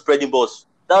was just spreading balls.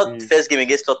 That first game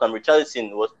against Tottenham,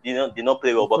 Richarlison did not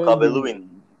play well, but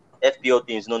Calvert-Lewin, FPL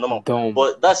things, no normal.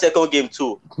 But that second game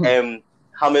too, James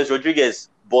Rodriguez,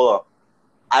 baller.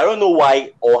 I don't know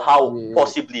why or how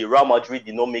possibly Real Madrid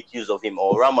did not make use of him,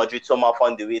 or Real Madrid somehow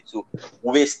found a way to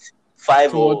waste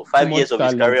 5 years of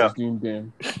his career.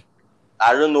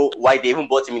 I don't know why they even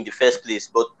bought him in the first place,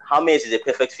 but James is a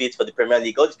perfect fit for the Premier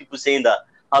League. All these people saying that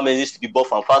James needs to be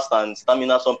buff and fast and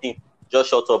stamina something, just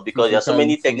shut up, because there are so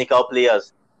many technical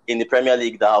players in the Premier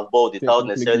League that have balled without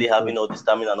necessarily having all the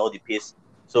stamina and all the pace.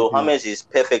 So James is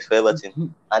perfect for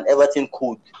Everton, and Everton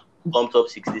could come top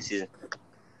 6 this season.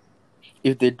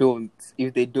 If they don't,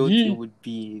 it would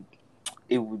be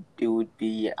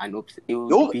an upset. It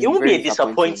won't be a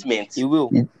disappointment. It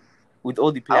will. With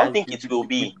all the players, I don't think it will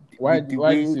be. Why do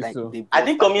you say so? I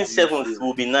think coming 7th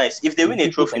will be nice. If they win a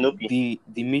trophy, no be.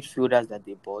 The midfielders that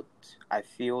they bought, I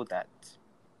feel that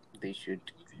they should.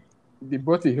 They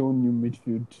bought a whole new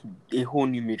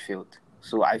midfield.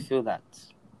 So I feel that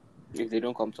if they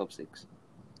don't come top 6,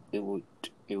 it would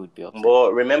be upset.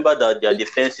 But remember that their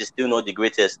defense is still not the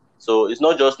greatest. So it's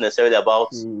not just necessarily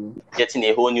about getting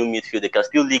a whole new midfield. They can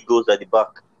still leak goals at the back.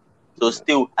 So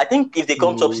still, I think if they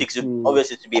come top 6,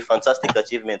 obviously it will be a fantastic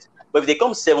achievement. But if they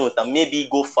come 7th and maybe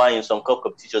go far in some cup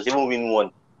competitions, even win one,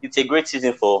 it's a great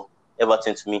season for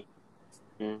Everton to me.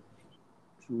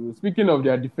 True. Speaking of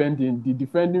their defending, the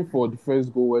defending for the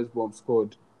first goal West Brom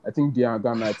scored, I think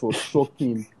Diangana, it was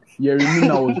shocking.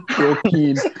 Yeremina was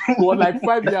joking. He was like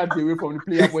 5 yards away from the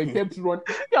player, but he kept running.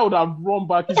 I would have run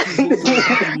back into the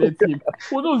goal and let him.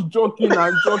 He was just joking.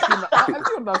 I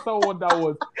didn't understand what that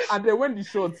was. And then when the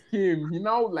shots came, he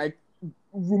now like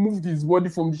removed his body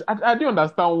from the shot. I didn't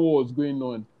understand what was going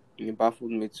on. It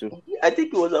baffled me too. I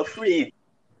think he was afraid.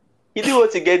 He didn't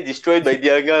want to get destroyed by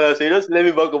Diangana, so he just let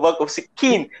me back up.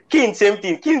 Keane, same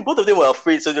thing. Keane, both of them were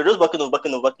afraid, so they're just backing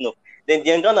off. Then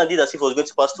Diangana did as if he was going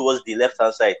to pass towards the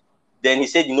left-hand side. Then he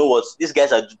said, you know what, these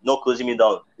guys are not closing me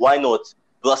down. Why not?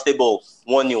 Blasted ball,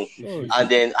 1-0. And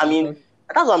then, I mean,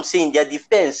 that's what I'm saying. Their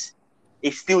defense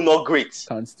is still not great.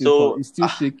 It's still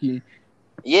shaky.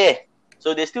 Yeah.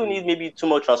 So they still need maybe 2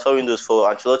 more transfer windows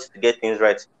for Ancelotti to get things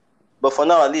right. But for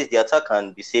now, at least the attack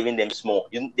can be saving them small.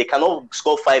 They cannot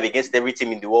score 5 against every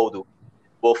team in the world, though.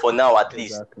 But for now, at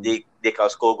least, they can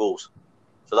score goals.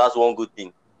 So that's one good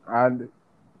thing. And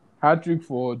hat-trick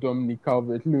for Dominic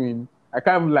Calvert-Lewin. I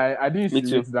can't lie, I didn't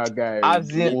see that guy. I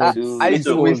used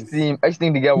to waste him. I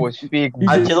think the guy was fake.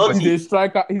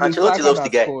 Ancelotti loves the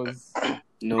guy.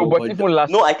 No, but even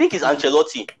last. No, I think it's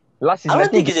Ancelotti. Last season, I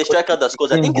don't think he's a striker that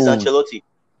scores. I think it's Ancelotti.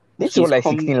 This was like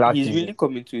 16 last season. He's really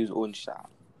coming to his own shot.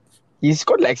 He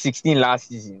scored like 16 last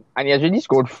season, and he has already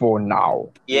scored 4 now.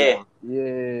 Yeah. He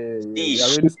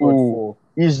already scored 4.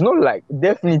 He's not like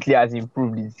definitely has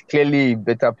improved. He's clearly a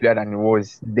better player than he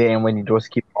was then when he just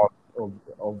came out.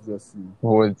 Obviously.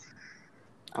 But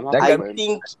I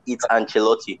think it's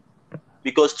Ancelotti.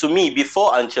 Because to me,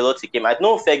 before Ancelotti came, I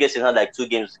know Ferguson had like 2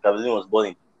 games Cavani was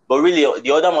balling. But really,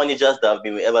 the other managers that have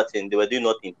been with Everton, they were doing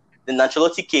nothing. Then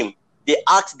Ancelotti came. They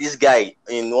asked this guy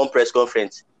in one press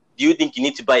conference, do you think you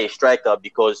need to buy a striker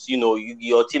because,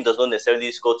 your team does not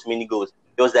necessarily score too many goals?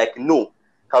 He was like, no,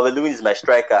 Calvert-Lewin is my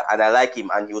striker and I like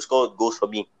him and he will score goals for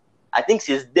me. I think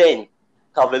since then,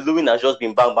 Calvert-Lewin has just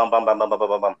been bang, bang, bang, bang, bang, bang,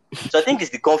 bang, bang. So I think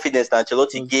it's the confidence that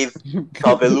Ancelotti gave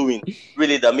Calvert-Lewin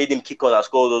really that made him kick on and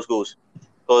score all those goals.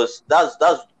 Because that's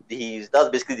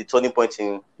basically the turning point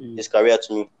in his career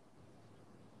to me.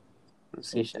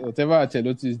 Whatever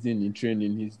Ancelotti is doing in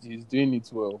training, he's doing it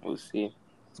well. We'll see.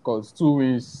 Because 2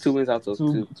 wins. 2 wins out of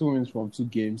 2. 2 wins from 2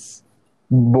 games.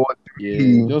 But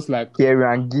just like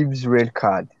Kieran Gibbs' red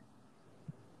card.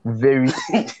 Very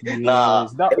it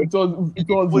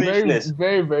was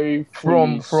very, very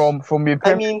from a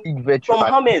Premier League veteran.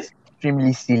 From James.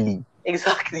 Extremely silly.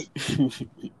 Exactly.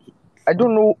 I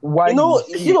don't know why. You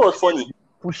know what's funny?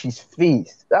 Push his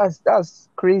face. That's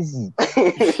crazy.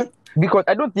 Because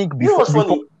I don't think before. You know what's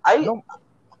funny?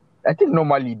 I think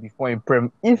normally before in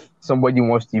Prem, if somebody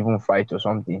wants to even fight or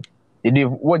something,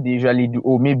 what they usually do,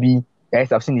 or maybe guys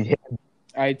have seen his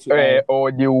head,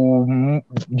 or they will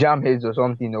jam heads or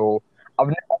something, or I've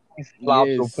never seen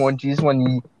slaps or punches when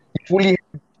he fully.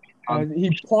 And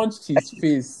he punched his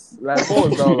face. Like, what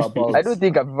was that all about? I don't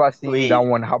think I've ever seen that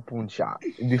one happen,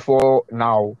 before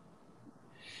now.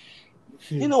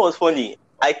 You know what's funny?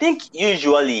 I think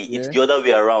usually it's the other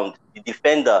way around. The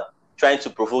defender trying to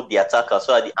provoke the attacker.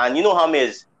 And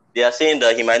James, they are saying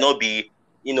that he might not be,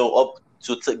 up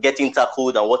to getting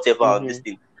tackled and whatever on this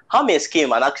thing. James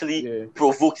came and actually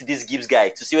provoked this Gibbs guy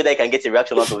to see whether he can get a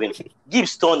reaction out of him.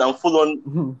 Gibbs turned and full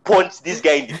on punched this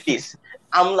guy in the face.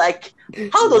 I'm like,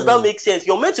 how does that make sense?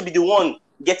 You're meant to be the one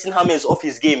getting James off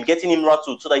his game, getting him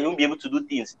rattled so that he won't be able to do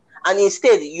things. And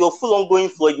instead, you're full on going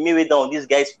Floyd Mayweather on this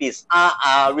guy's face.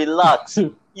 Relax.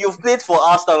 You've played for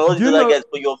Arsenal and all these other guys,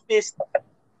 but your face,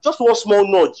 just one small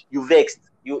nudge, you vexed.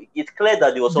 It's clear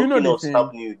that there was something else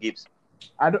happening with Gibbs.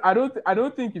 I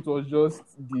don't think it was just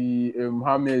the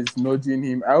James nudging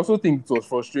him. I also think it was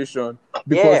frustration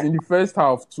because in the first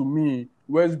half, to me,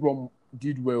 West Brom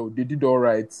did well. They did all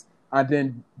right. And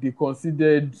then they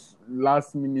considered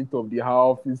last minute of the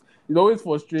half. It's always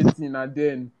frustrating. And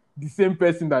then the same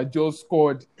person that just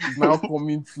scored is now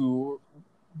coming to.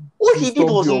 What he did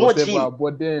was not him.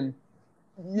 But then,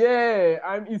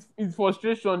 it's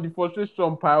frustration. The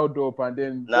frustration piled up, and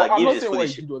then I'm not saying what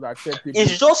he did was acceptable.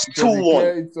 It's just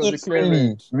 2-1. It's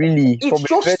really. It's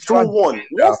just 2-1.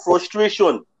 No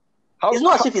frustration. It's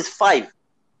not as if it's 5.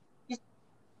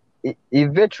 A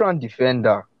veteran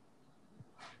defender.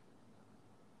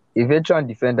 You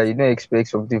don't expect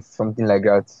something like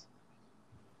that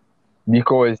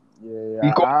because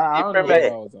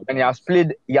and he has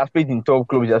played in top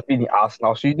clubs, he has played in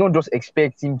Arsenal, so you don't just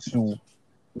expect him to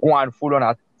go and full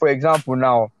on. For example,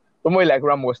 now somebody like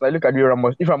Ramos, like look at you,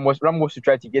 Ramos. If Ramos to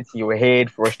try to get in your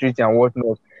head, frustrating and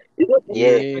whatnot, you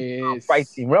don't fight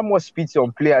him. Ramos spits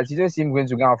on players. You don't see him going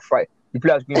to go and fight the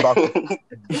players going back.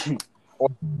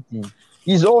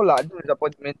 He's all that is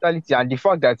about the mentality and the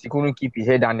fact that he couldn't keep his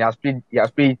head and he has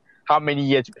played how many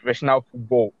years professional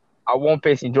football. And one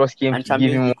person just came and to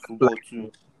give him one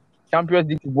too. Champions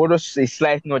League football, just a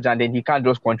slight nudge and then he can't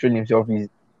just control himself. He's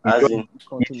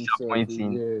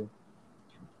disappointing.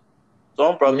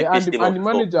 Someone probably and the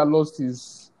manager lost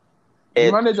his.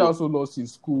 The manager also lost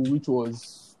his cool, which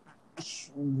was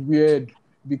weird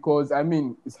because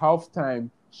it's halftime.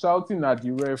 Shouting at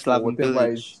the ref or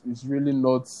whatever is really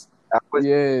not.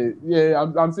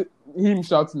 I'm saying him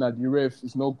shouting at the ref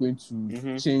is not going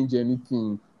to change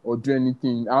anything or do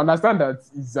anything. I understand that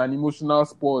it's an emotional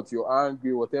sport, you're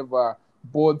angry, whatever,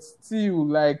 but still,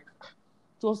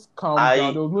 just calm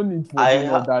down. There was no need for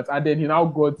all that. And then he now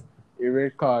got a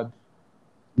red card.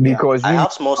 Because I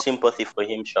have small sympathy for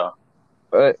him, Sha.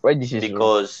 Why did you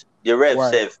because the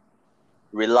ref said,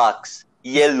 relax,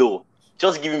 yellow.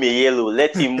 Just give him a yellow,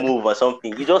 let him move or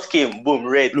something. He just came, boom,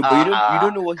 red. No, but you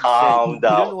don't know what he said. You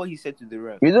don't know what he said to the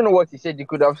ref. You don't know what he said. He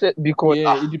could have said because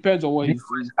it depends on what he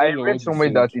said. I read somewhere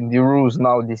that in the rules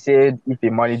now they said if a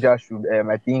manager should,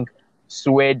 I think,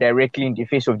 swear directly in the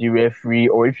face of the referee,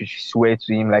 or if you should swear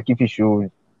to him, like if you should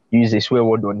use a swear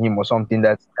word on him or something,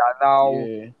 that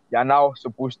they are now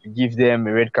supposed to give them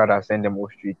a red card and send them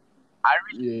off street.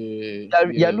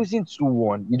 You're losing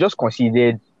 2-1. You just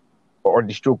conceded or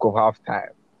the stroke of halftime.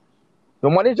 The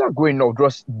manager going off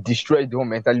just destroyed the whole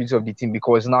mentality of the team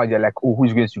because now they're like, oh,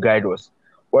 who's going to guide us?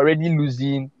 We're already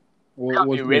losing. We have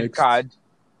a red card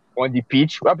on the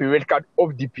pitch. We have a red card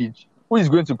off the pitch. Who is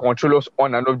going to control us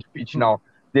on and off the pitch now?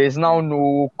 There's now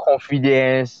no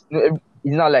confidence. It's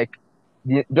not like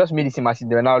they just made it seem as if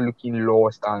they're now looking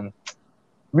lost and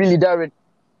really that red.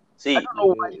 See, I don't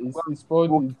know why you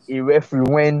a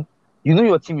referee when you know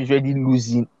your team is already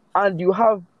losing and you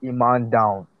have a man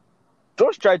down.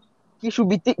 Just try. He should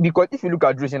be because if you look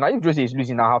at Jose now, if Jose is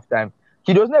losing at halftime,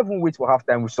 he doesn't even wait for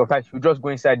halftime. Sometimes you just go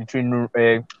inside the training room,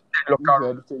 locker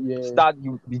room, start.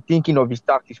 You be thinking of his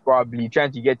tactics, probably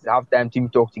trying to get the halftime team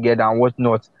talk together and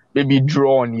whatnot. Maybe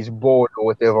draw on his board or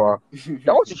whatever. That's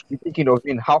what you should be thinking of.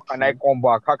 How can I come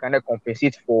back? How can I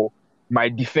compensate for my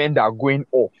defender going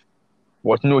off?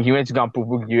 But no, he went to go and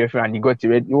provoke the referee and he got it.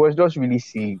 It was just really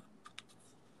silly.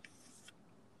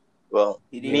 Well,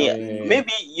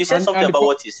 maybe you said something about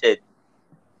what he said.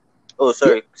 Oh,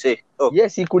 sorry. Yeah. Say. Oh.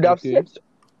 Yes, he could have said.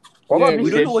 We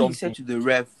don't know what he said to the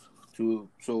ref.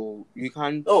 So you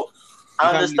can't. Oh,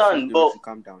 I understand, but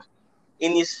calm down.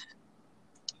 In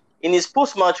his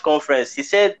post-match conference, he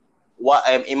said, "What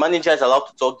a manager is allowed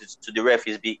to talk to the ref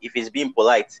if he's being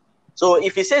polite." So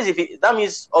if he says that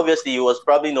means obviously he was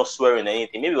probably not swearing or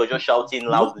anything. Maybe he was just shouting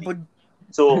loudly. No,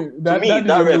 so to me,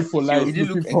 that ref he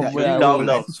didn't look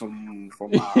down.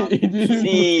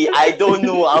 See, I don't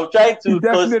know. I'm trying to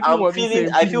because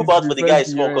I feel bad for the guy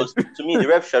small because to me the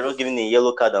ref should have just given a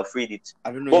yellow card and freed it.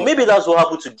 I don't know. But maybe that's what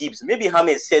happened to Gibbs. Maybe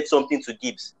James said something to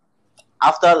Gibbs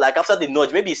after the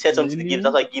nudge. Maybe he said something to Gibbs.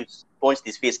 That's why Gibbs punched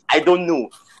his face. I don't know.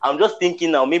 I'm just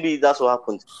thinking now. Maybe that's what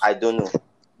happened. I don't know.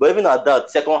 But even at that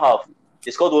second half,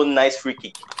 they scored one nice free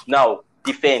kick. Now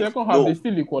defend. Second half, they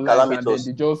still equalized and then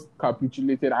they just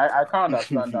capitulated. I can't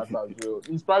understand that as well.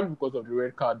 It's probably because of the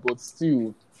red card, but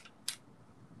still.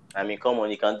 I mean, come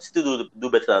on, you can still do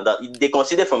better than that. They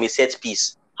consider from a set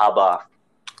piece, Haba.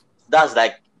 That's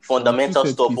like fundamental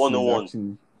stuff, 101.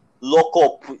 Actually. Lock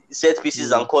up set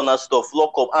pieces and corner stuff.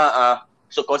 Lock up,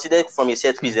 So consider from a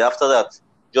set piece. And after that,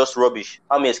 just rubbish.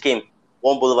 James came,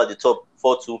 one ball over the top,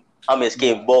 4-2. James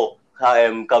came, ball.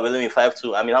 Cavallini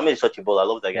 5-2. I mean, James is such a ball. I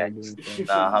love that guy.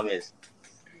 James.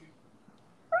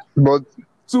 But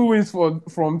 2 wins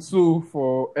from 2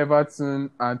 for Everton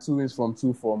and 2 wins from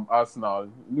 2 from Arsenal.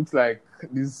 Looks like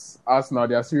this Arsenal,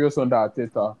 they are serious under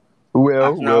Arteta.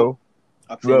 Well,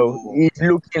 it's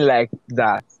looking like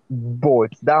that.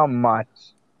 But that match,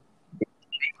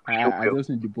 I just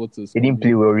need the bottles. They didn't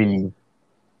play well, really.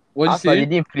 What did you say? They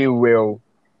didn't play well,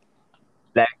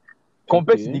 like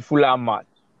compared to the Fulham match,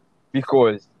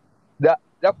 because that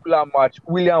Fulham match,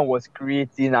 Willian was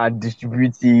creating and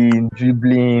distributing,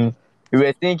 dribbling. We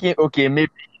were thinking, okay,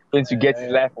 maybe he's going to get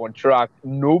his life on track.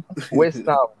 Nope. West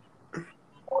Ham.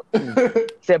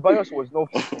 Ceballos was not.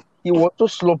 He was so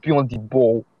sloppy on the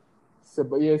ball.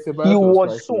 Ceballos he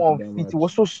was so unfit. He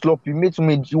was so sloppy.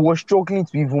 He was struggling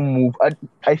to even move.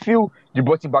 I feel they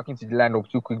brought him back into the lineup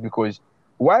too quick because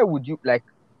why would you like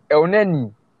El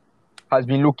Neni has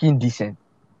been looking decent.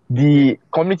 The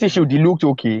Community Shield, he looked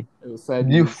okay.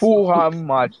 The Fulham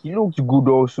match, he looked good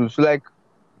also. So like,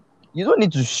 you don't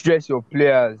need to stress your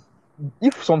players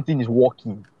if something is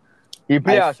working. A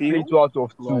player has played 2 out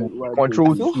of 2.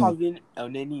 Control. I feel having El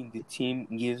Neni in the team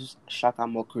gives Xhaka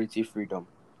more creative freedom.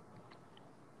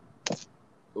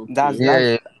 Okay. That's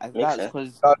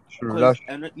because true.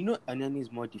 You know, El Neni is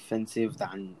more defensively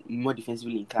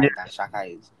inclined than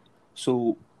Xhaka is.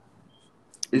 So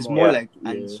it's more like,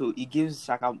 and so it gives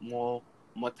Xhaka more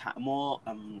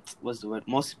what's the word?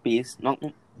 More space,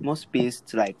 more space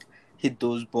to like hit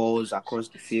those balls across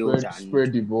the field and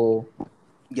spread the ball,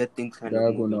 get things kind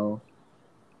of moving.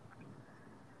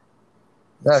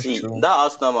 That's true. That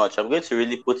Arsenal match, I'm going to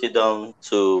really put it down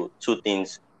to 2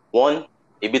 things. 1,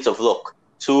 a bit of luck.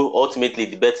 2, ultimately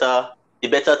the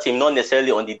better team, not necessarily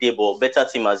on the day, but better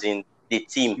team as in the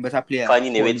team better player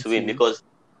finding a way to win. Because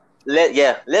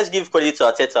let's give credit to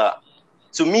Arteta.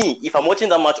 To me, if I'm watching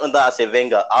that match under Arsene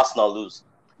Wenger, Arsenal lose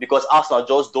because Arsenal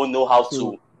just don't know how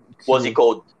to what's it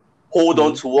called? Hold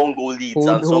on to 1-goal leads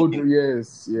and something.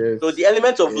 Yes. So the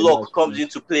element of luck comes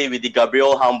into play with the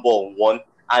Gabriel handball 1.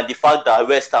 And the fact that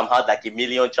West Ham had like a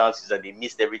million chances and they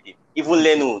missed everything. Even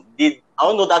Leno did. I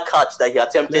don't know that catch that he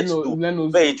attempted to do,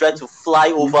 where he tried to fly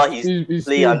over his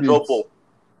play and drop ball.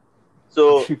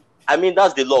 So, I mean,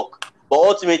 that's the luck. But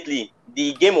ultimately,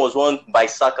 the game was won by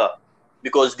Saka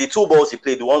because the 2 balls he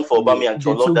played, the one for Aubameyang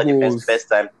to unlock that defense first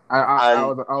time,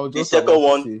 and the second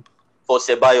one for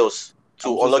Ceballos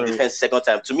to unlock defense second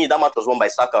time. To me, that match was won by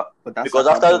Saka because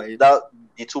after that,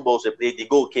 the 2 balls were played, the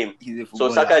goal came.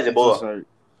 So Saka is a baller.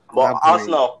 But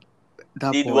Arsenal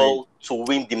did well to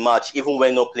win the match, even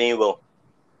when not playing well.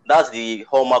 That's the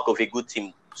hallmark of a good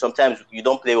team. Sometimes you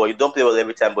don't play well. You don't play well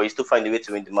every time, but you still find a way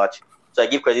to win the match. So I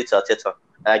give credit to Arteta,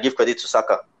 and I give credit to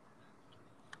Saka.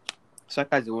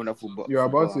 Saka is a wonderful ball. You're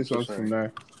about to say something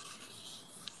now.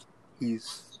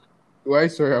 He's Why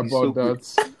sorry about so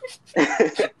that?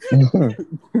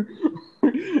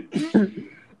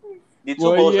 The two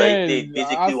goals that they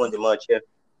basically won the match. Yeah.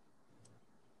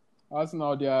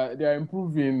 Arsenal, they are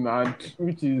improving, and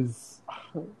which is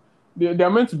they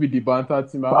are meant to be the banter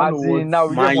team. I don't know what now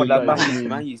we don't understand.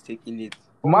 Man is taking it.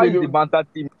 Man is the banter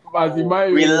team. Relax.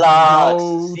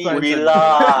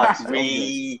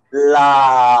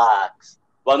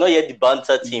 We're not yet the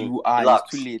banter team. You are.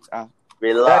 Relax. It's too late.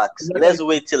 Relax. Let's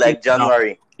wait till like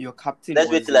January. Your captain.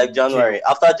 Let's wait till like January.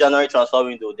 After January transfer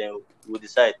window, then we'll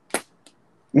decide.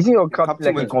 Isn't your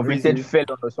captain like a convicted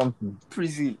felon or something?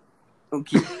 Prison.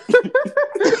 Okay.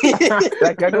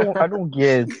 Like I don't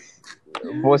get.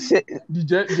 But say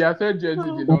the third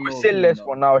jersey. We say less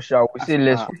for now, shall we? Say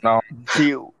less for now.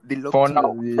 For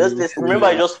now.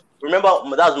 Remember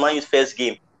that's Man U's first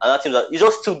game, and that team it's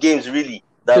just 2 games really.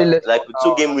 That like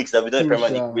 2 game weeks that we don't Premier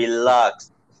League.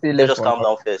 Relax. Let's just calm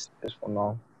down first. Just for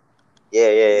now.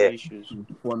 Yeah.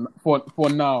 For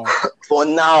now. For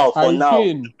now.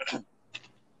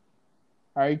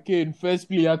 Harry Kane, first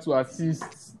player to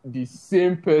assist the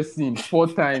same person 4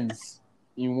 times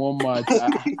in one match.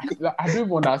 I don't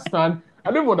even understand.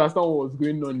 I don't even understand what was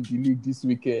going on in the league this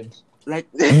weekend. Like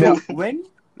I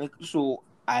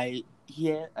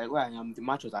hear where I am. The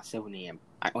match was at 7 a.m.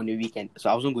 on a weekend, so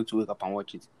I wasn't going to wake up and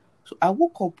watch it. So I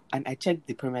woke up and I checked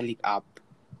the Premier League app,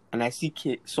 and I see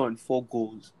Son 4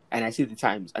 goals, and I see the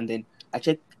times, and then I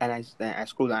check and I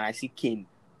scroll and I see Kane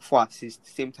 4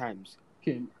 assists same times.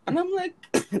 Kane. And I'm like,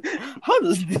 how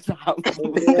does this happen?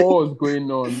 What was going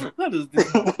on? How does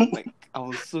this happen? Like, I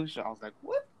was so shocked. I was like,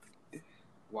 what?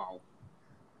 Wow.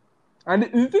 And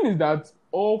the thing is that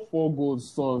all 4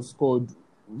 goals Son scored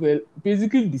were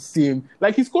basically the same.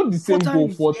 Like he scored the same goal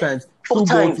 4 times. 4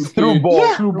 times. Through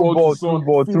ball to Son.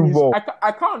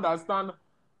 I can't understand.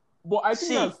 But I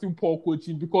think that's still poor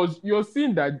coaching, because you're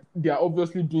seeing that they are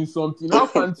obviously doing something. How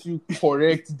can't you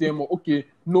correct them? Or, okay,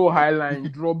 no high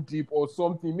line, drop deep or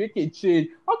something, make a change.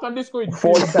 How can they score it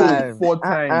 4 times? 4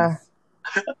 times.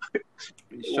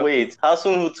 Wait, how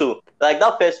soon who too? Like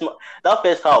that first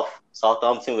half,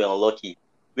 Southampton were unlucky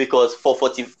because for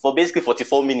basically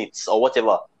 44 minutes or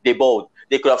whatever, they bowled.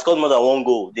 They could have scored more than 1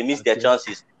 goal. They missed their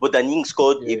chances, but then Ing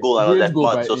scored a goal and I was like,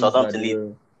 man, so Southampton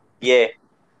lead. Yeah.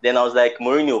 Then I was like,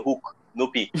 Mourinho, hook, no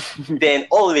pee. Then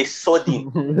all of a sudden,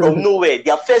 from nowhere,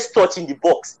 their first touch in the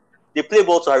box, they play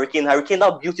ball to Harry Kane. Harry Kane,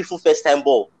 that beautiful first time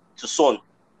ball to Son.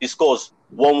 He scores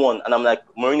 1-1. And I'm like,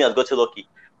 Mourinho has got you lucky.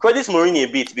 Credits Mourinho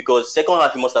a bit, because second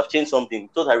half he must have changed something. He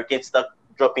thought Harry Kane start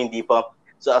dropping deeper,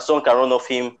 so Son can run off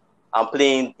him and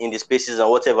playing in the spaces and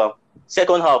whatever.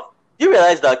 Second half, you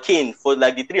realize that Kane, for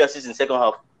like the 3 assists in second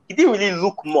half, he didn't really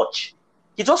look much.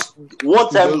 He just one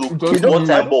time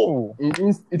ball.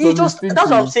 That's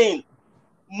what I'm saying.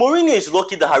 Mourinho is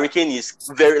lucky that Harry Kane is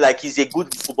he's a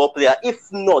good football player. If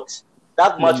not,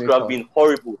 that match could have been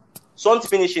horrible. Son's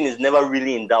finishing is never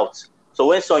really in doubt. So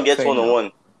when Son gets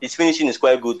 1-on-1, his finishing is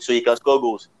quite good, so he can score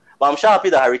goals. But I'm sure happy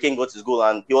that Harry Kane got his goal,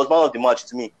 and he was man of the match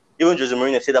to me. Even Jose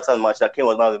Mourinho said after the match that Kane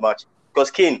was man of the match, because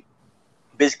Kane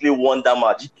basically won that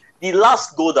match. The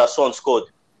last goal that Son scored,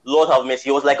 Lord have mercy,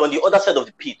 he was like on the other side of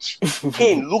the pitch.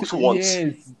 Kane looked once,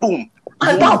 boom,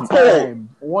 and that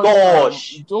ball.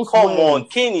 Gosh, come on,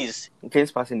 Kane's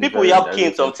passing. People have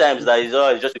Kane sometimes that is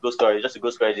just a goal scorer, he's a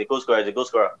goal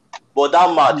scorer. But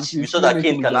that match, we saw that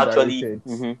Kane can actually.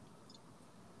 Mm-hmm.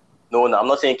 No, I'm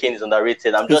not saying Kane is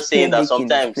underrated. I'm just saying that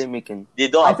sometimes they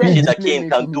don't appreciate that Kane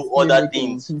can do other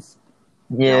things.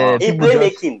 Yeah, in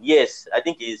playmaking, yes, I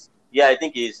think he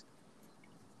is.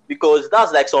 Because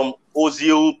that's like some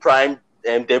Ozil prime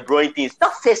De Bruyne things.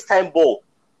 That first time ball,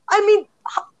 I mean,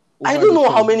 I don't know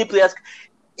how many players.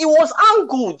 It was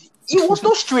angled. It was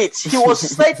not straight. He was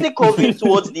slightly curving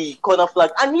towards the corner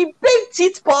flag, and he bent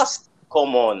it past.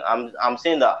 Come on, I'm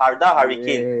saying that Harry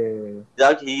Kane,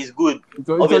 that he's good.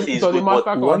 Obviously, he's good,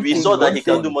 but we saw that he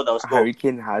can do more than score. Harry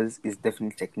Kane has is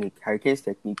definitely technique. Harry Kane's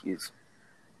technique is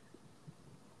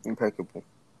impeccable.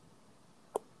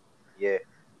 Yeah.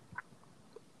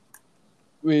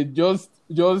 Wait, just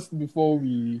before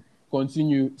we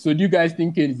continue, so do you guys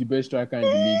think Kane is the best striker in the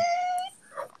league?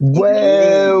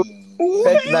 Well,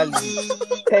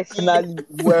 personally,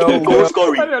 goal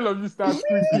scoring.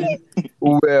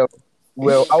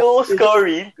 Well, goal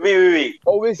scoring. Wait.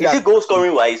 Always is it goal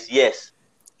scoring wise? Yes.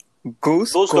 Goal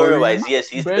scorer wise, yes,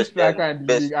 he's best striker in the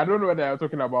best. league. I don't know what you're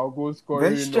talking about. Goal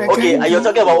scoring. Best striker. Okay, and you're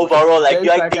talking about overall, like you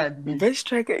best think. Best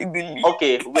striker in the league.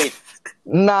 Okay, wait.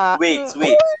 Nah. Wait.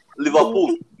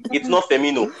 Liverpool. It's not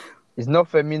Firmino. It's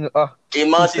not Firmino. In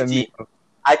Man City.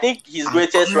 I think his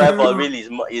greatest rival really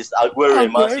is Aguero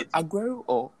in Man City. Aguero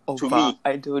or to me,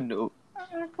 I don't know.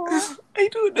 I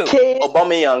don't know.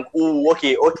 Aubameyang. Ooh,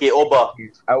 okay, Oba.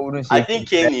 I wouldn't say. I think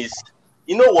Kane is.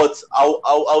 You know what?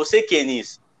 I'll say Kane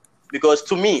is, because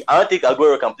to me, I don't think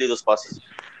Aguero can play those passes.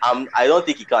 I don't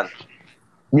think he can.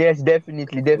 Yes,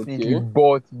 definitely. Okay.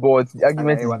 But the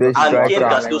argument is best And striker. Kane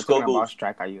can still score goals.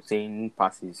 Striker, you're saying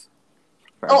passes.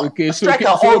 Right. Oh, okay, striker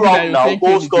all round now,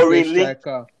 goal scoring link.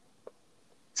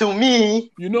 To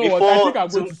me, you know what? I think I'm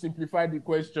going to simplify the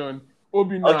question.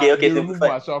 Obina, okay, they remove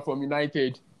Marshall from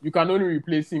United. You can only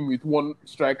replace him with one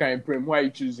striker in Prem. Why are you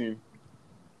choosing?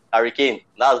 Harry Kane.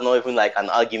 That's not even like an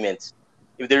argument.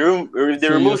 If they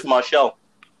remove Marshall,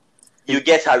 you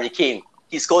get Harry Kane.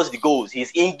 He scores the goals.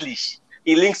 He's English.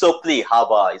 He links up play.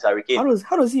 Haba is Harry Kane.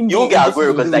 How does he? You won't get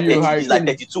Aguero because he's like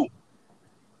 32.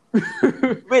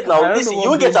 Wait now, listen. You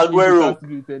won't get Aguero.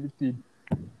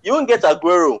 You won't get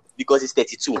Aguero because he's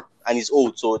 32 and he's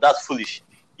old, so that's foolish.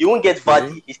 You won't get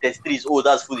Vardy, he's 33, he's old,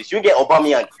 that's foolish. You won't get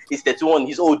Aubameyang, he's 31,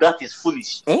 he's old, that is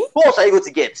foolish. Who else are you going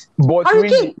to get? But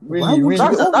really,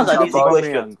 that's an easy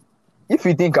question. If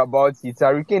you think about it,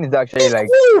 Harry Kane is actually like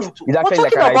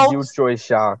an ideal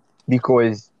choice,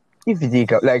 because if you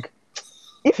think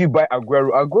if you buy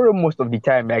Aguero most of the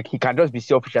time, like, he can just be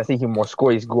selfish and say he must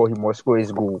score his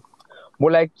goal.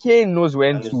 But like, Kane knows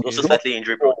when to. Also slightly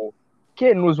injury prone.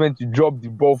 Kane knows when to drop the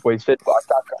ball for his first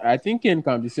attacker. I think Kane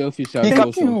can be selfish as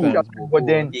well sometimes. But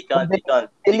then he can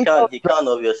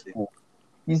obviously.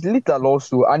 He's little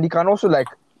also, and he can also like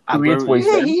create for his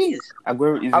first. He is.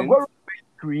 Aguero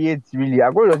creates really.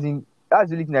 Aguero doesn't. That's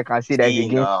the only thing I can say that he's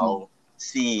against.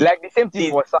 Like the same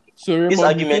thing for Sam. So Raymond, this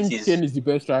argument is Kane is the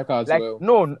best striker as well.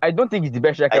 No, I don't think he's the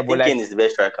best striker. I think Kane is the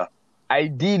best striker.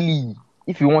 Ideally,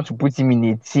 if you want to put him in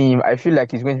a team, I feel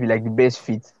like he's going to be like the best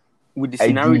fit. With the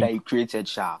scenario that he created,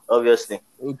 obviously.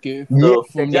 Okay. So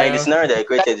in the scenario that he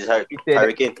created is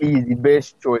Harry Kane. He is the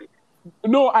best choice.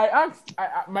 No, I asked.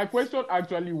 My question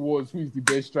actually was who is the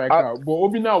best striker, but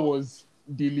Obina was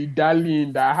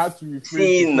dilly-dallying that I had to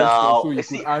rephrase now. So you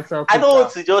could answer. I don't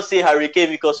want to just say Harry Kane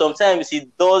because sometimes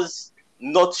he does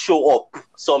not show up.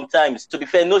 Sometimes, to be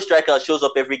fair, no striker shows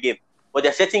up every game. But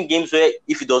there are certain games where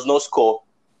if he does not score,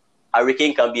 Harry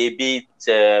Kane can be a bit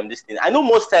this thing. I know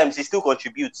most times he still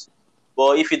contributes.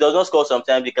 But if he does not score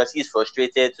sometimes because he's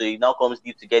frustrated, so he now comes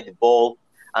deep to get the ball,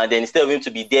 and then instead of him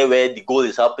to be there where the goal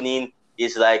is happening,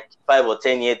 it's like 5 or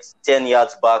 10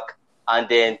 yards back, and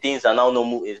then things are now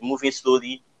moving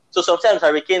slowly. So sometimes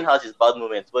Harry Kane has his bad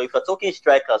moments. But if you're talking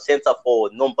striker, centre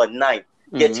forward, number 9,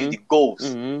 gets you the goals,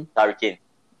 Harry Kane.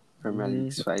 Premier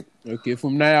League's fight. Okay,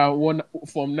 from now one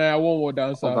word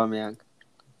answer. Aubameyang.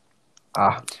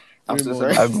 I'm so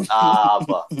sorry.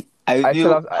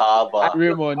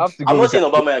 Raymond. I'm not saying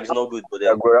Aubameyang is not good, but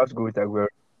Aguero, I have to go with Aguero.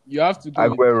 You have to go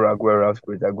Aguero. I have to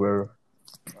go with Aguero.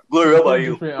 Glory, how about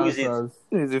you? Who is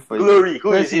it? Glory,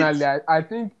 who is it? Personally,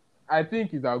 I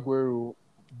think it's Aguero,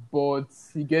 but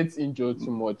he gets injured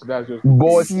too much. That's just.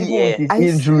 But even with his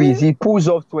injuries, he pulls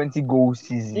off 20 goals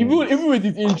season. Even with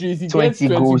his injuries, he gets 20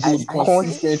 goals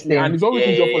consistently, and he's always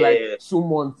injured for like 2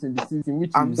 months in the season,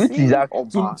 which is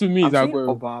to me is Aguero.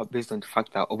 Oba, based on the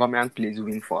fact that Aubameyang plays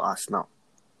wing for us now.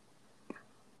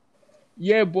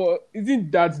 Yeah, but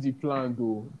isn't that the plan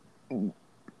though?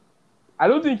 I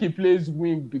don't think he plays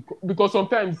wing because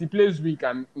sometimes he plays wing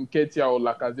and Nketiah or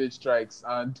Lacazette strikes,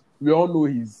 and we all know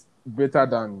he's better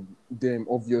than them,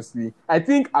 obviously. I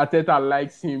think Arteta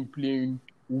likes him playing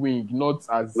wing, not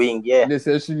as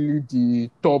necessarily the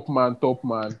top man,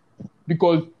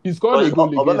 because he's got a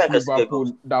goal against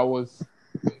Liverpool that was.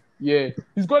 Yeah,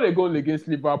 he's got a goal against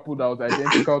Liverpool that was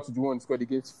identical to the one he scored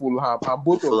against Fulham, and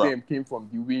both of them came from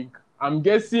the wing. I'm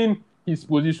guessing his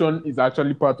position is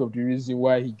actually part of the reason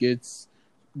why he gets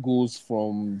goals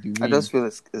from the wing. I just feel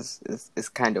it's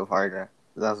kind of harder.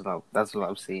 That's what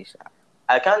I'm saying.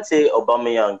 I can't say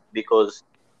Aubameyang because,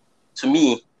 to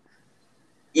me,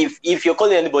 if you're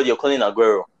calling anybody, you're calling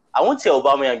Aguero. I won't say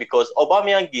Aubameyang because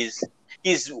Aubameyang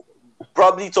he's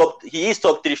probably top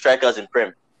 3 strikers in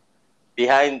Prem,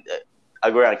 behind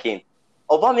Aguero and Kane.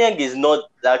 Aubameyang is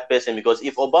not that person because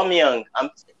if Aubameyang,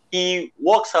 he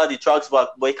works hard, he tracks back,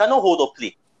 but he cannot hold up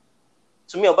play.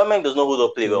 To me, Aubameyang does not hold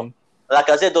up play well. Like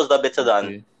I said, does that better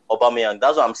than Aubameyang.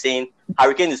 That's what I'm saying.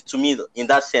 Harry Kane is, to me, in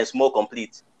that sense, more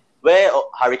complete. Where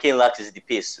Harry Kane lacks is the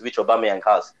pace, which Aubameyang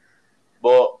has.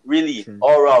 But really,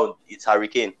 all round, it's Harry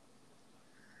Kane.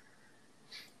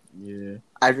 Yeah.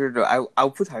 I don't know.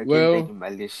 I'll put Hurricane in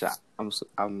Malaysia. That's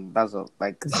all.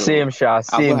 Like same, Sha.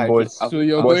 Same, but so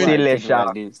you're but going say less, Sha.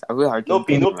 No, it's all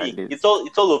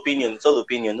opinion. It's all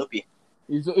opinion. No,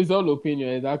 It's all opinion.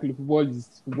 Exactly.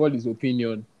 Football is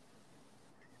opinion.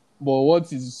 But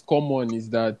what is common is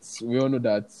that we all know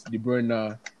that De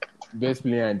Bruyne best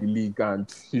player in the league, and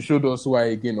he showed us why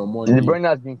again on Monday. De Bruyne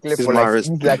has been clear for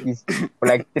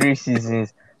like 3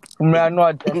 seasons. I'm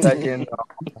not again.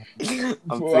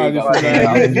 I'm playing. I'm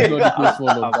playing.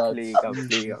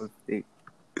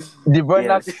 De Bruyne,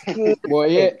 but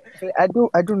yeah, I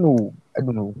don't know.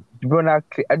 De Bruyne,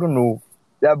 I don't know.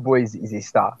 That boy is a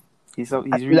star. He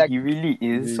really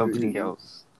is something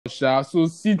else. So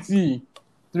City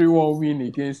 3-1 win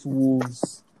against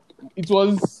Wolves. It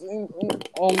was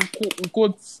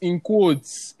in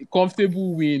quotes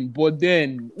comfortable win, but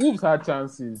then Wolves had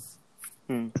chances.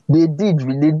 They did.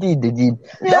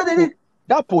 Yeah, they did.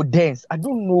 That Podence, I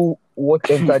don't know what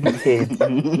entered his head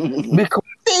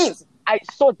because I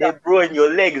saw that. Bro, in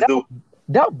your legs though.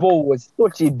 That ball was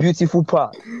such a beautiful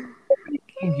pass.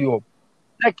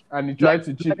 And he tried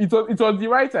to chip. It was the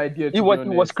right idea. It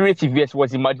was creative. Yes, it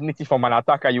was imaginative from an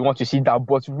attacker. You want to see that,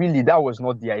 but really, that was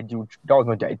not the ideal. That was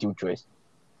not the ideal choice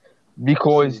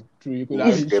because he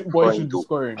should be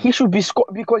scoring. He should be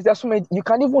scoring because there's so many. You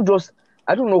can't even just,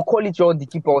 I don't know, call it your the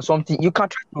keeper or something. You can't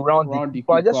try to round the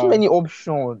keeper. There's so many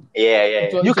options. Yeah.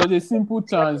 It was a simple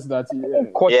chance that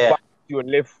cut back to your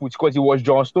left foot because it was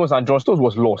John Stones and John Stones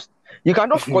was lost. You can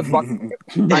just cut back. And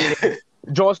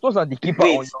John Stones and the keeper on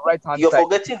your right hand side. You're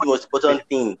forgetting the most important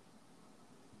thing.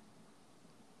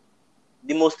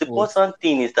 The most important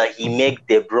thing is that he made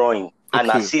De Bruyne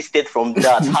and assisted from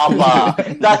that hammer.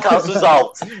 That cancels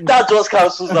out. That just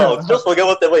cancels out. Just forget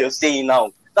whatever you're saying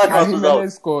now. That cancels out.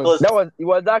 It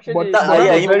was actually.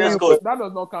 Jimenez scored. That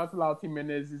does not cancel out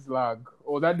Jimenez's lag.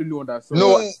 Or that the one that saw.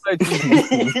 No.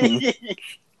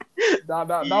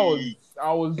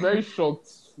 I was very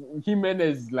shocked.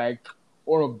 Jimenez like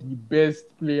one of the best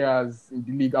players in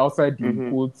the league outside the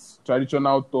quotes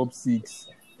traditional top 6.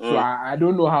 So I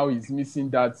don't know how he's missing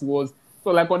that. It was so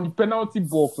like on the penalty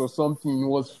box or something. It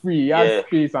was free. He had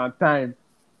space and time.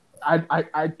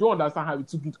 I don't understand how he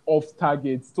took it off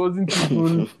target. It wasn't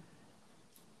even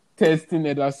testing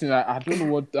Ederson. I don't know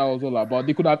what that was all about.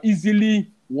 They could have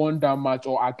easily won that match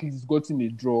or at least gotten a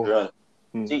draw. Yeah.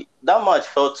 See, that match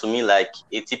felt to me like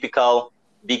a typical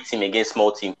big team against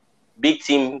small team. Big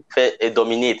team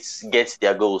dominates, gets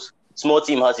their goals. Small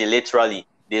team has a late rally.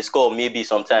 They score maybe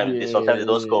sometimes. Sometimes they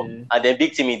don't score. And then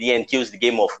big team in the end kills the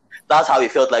game off. That's how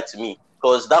it felt like to me.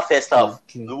 Because that first half,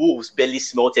 the Wolves barely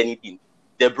smelt anything.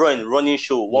 De Bruyne running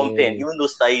show, one pen. Even though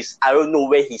Saiz, I don't know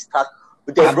where he starts.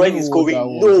 De Bruyne is going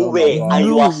nowhere and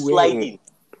you are sliding.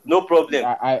 No problem.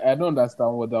 I don't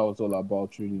understand what that was all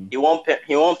about, really. He won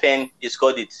pen, he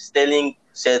scored it. Sterling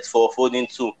set for Foden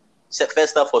 2.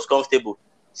 First half was comfortable.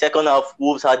 Second half,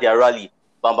 Wolves had their rally.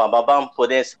 Bam, bam, bam, bam.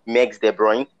 Podence makes De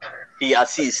Bruyne. He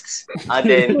assists. And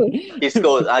then he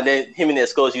scores. And then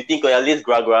Jimenez scores. You think, late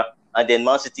Gragra. And then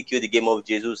Man City killed the game of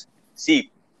Jesus. See,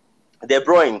 De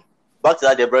Bruyne. Back to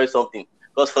that De Bruyne something.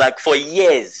 Because for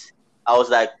years, I was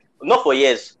like, not for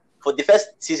years. For the first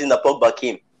season that Pogba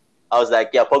came, I was like,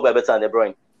 yeah, Pogba better than De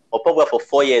Bruyne. But Pogba for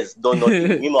 4 years done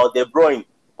nothing. Meanwhile, De Bruyne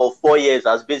for 4 years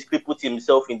has basically put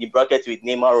himself in the bracket with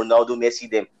Neymar, Ronaldo, Messi,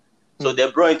 them. So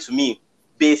De Bruyne, to me,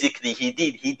 basically, he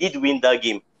did win that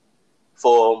game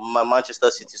for Manchester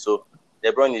City. So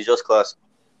De Bruyne is just class.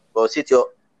 But City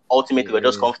ultimately were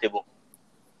just comfortable.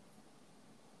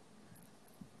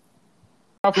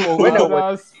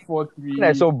 When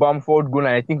I saw Bamford goal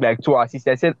and I think like 2 assists,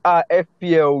 I said,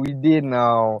 FPL, we did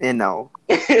now. Yeah, now.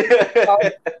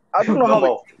 I don't know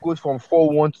how it goes from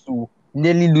 4-1 to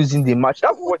nearly losing the match.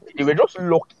 That's what they were just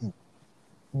lucky.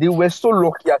 They were so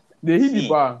lucky. They hit the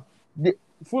bar.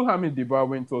 Fulham hit the bar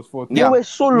when it was 4-3. They were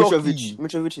so lucky.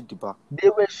 Mitrovic hit the bar. They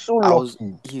were so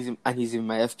lucky. He's in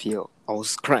my FPL. I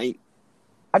was crying.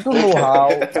 I don't know how.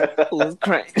 I was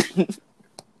crying.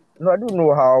 No, I don't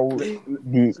know how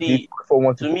the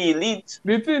 4-1 to me, Leeds.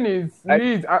 The thing is,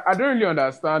 Leeds, I don't really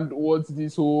understand what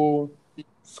this whole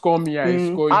score me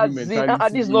and score you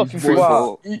mentality is. Not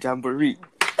FIFA. Jamboree.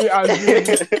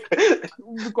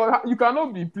 Because you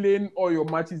cannot be playing all your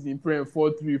matches in Prem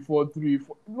 4-3.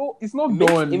 No, it's not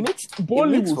done.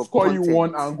 Bowley will score you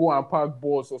one and go and pack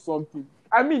balls or something.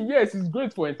 I mean, yes, it's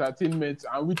great for entertainment,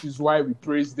 and which is why we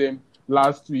praised them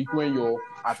last week when you're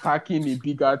attacking a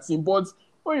bigger team. But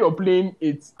when you're playing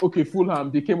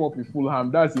Fulham, they came up with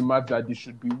Fulham. That's a match that they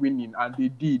should be winning, and they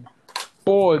did.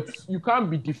 But you can't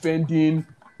be defending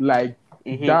like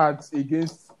that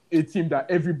against a team that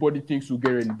everybody thinks will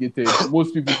get relegated.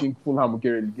 Most people think Fulham will get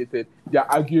relegated. They are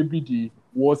arguably the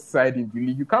worst side in the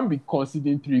league. You can't be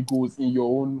conceding 3 goals in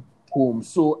your own home.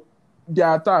 So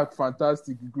their attack,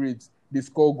 fantastic, great. They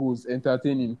score goals,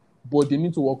 entertaining, but they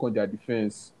need to work on their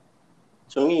defense.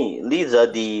 To me, Leeds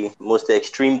are the most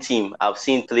extreme team I've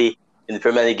seen play in the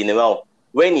Premier League in a while.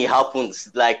 When it happens,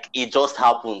 like it just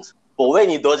happens. But when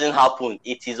it doesn't happen,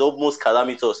 it is almost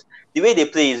calamitous. The way they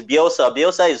play is Bielsa.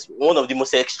 Bielsa is one of the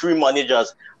most extreme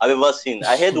managers I've ever seen.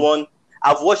 I heard one.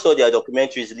 I've watched all their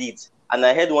documentaries, Leeds, and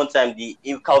I heard one time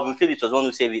Calvin Phillips was one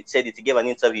who said it. He gave an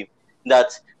interview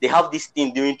that they have this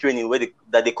thing during training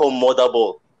that they call mother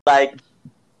ball. Like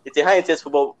it's a high-intense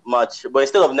football match, but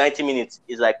instead of 90 minutes,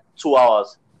 it's like 2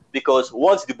 hours. Because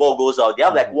once the ball goes out, they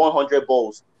have like 100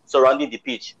 balls surrounding the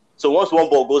pitch. So once one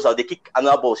ball goes out, they kick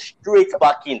another ball straight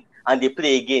back in and they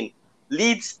play again.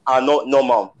 Leeds are not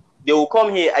normal. They will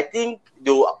come here. I think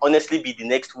they will honestly be the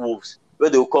next Wolves,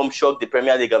 where they will come shock the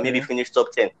Premier League and maybe finish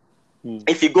top 10.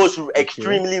 If it goes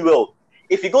extremely well.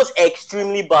 If it goes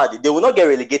extremely bad, they will not get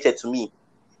relegated to me.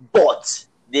 But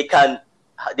they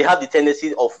have the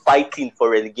tendency of fighting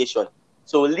for relegation.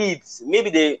 So Leeds,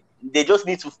 maybe they just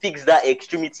need to fix that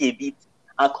extremity a bit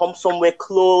and come somewhere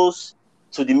close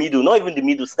to the middle. Not even the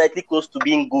middle, slightly close to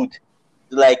being good.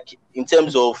 Like in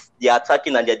terms of their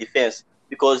attacking and their defense,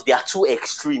 because they are too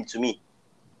extreme to me.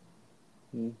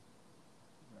 Okay.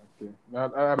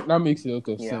 That makes a lot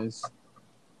of sense.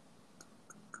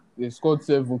 They scored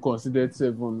 7, considered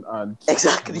 7, and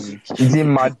exactly. Is it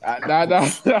mad?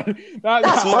 That's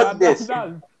madness.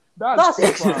 That's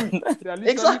extreme.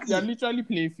 They're literally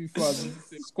playing FIFA.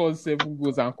 They scored 7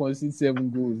 goals and conceded 7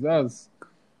 goals.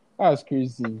 That's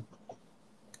crazy.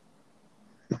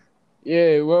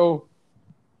 Yeah, well,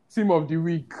 team of the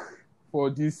week for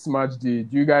this match day.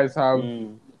 Do you guys have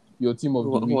your team of the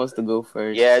week? Who wants to go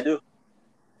first? Yeah, I do.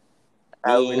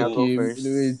 I will go first.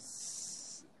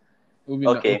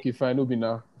 Okay, fine,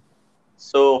 Obina.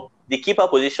 So the keeper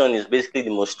position is basically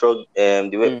the most struggle.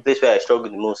 Place where I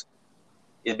struggled the most.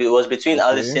 It was between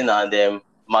Alisson and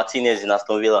Martinez in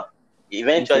Aston Villa.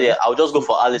 Eventually, I'll just go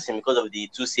for Alisson because of the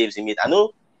 2 saves he made. I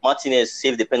know Martinez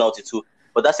saved the penalty too,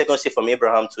 but that second save from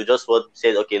Abraham to just what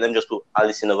said, okay, let me just put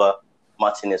Alisson over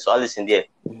Martinez. So Alisson there.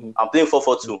 I'm playing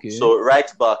 4-4-2. Okay. So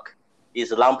right back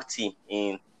is Lamptey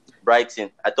in Brighton.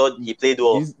 I thought he played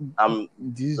well. This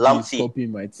is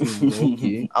copying my team.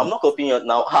 Okay. I'm not copying it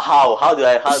now. How do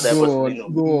I possibly know?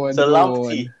 Go on.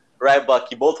 Lamptey, right back,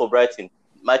 he bought for Brighton.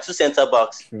 My 2 centre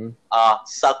backs are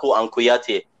Sako and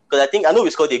Kouyate. Because I know we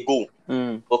scored a goal,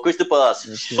 but Crystal Palace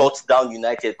shut down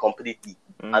United completely,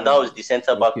 and that was the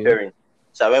centre back pairing.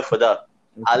 So I went for that.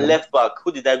 At left back,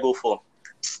 who did I go for?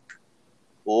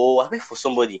 Oh, I went for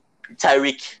somebody.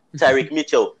 Tyreek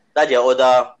Mitchell. That's their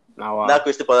other. That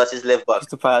Crystal Palace's left back.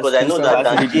 Because I know that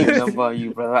Dan James. Number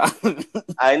you, brother.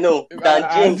 I know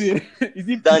Dan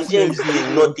James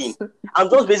did nothing. I'm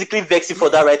just basically vexing for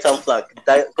that right hand flank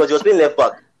because he was playing left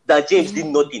back. Dan James did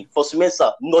nothing. For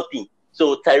Sumensa, nothing.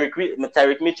 So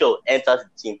Tyreek Mitchell enters the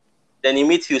team. Then in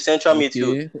midfield, central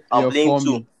midfield, I'm playing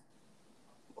 2.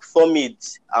 4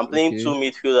 mids. I'm playing 2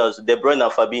 midfielders, De Bruyne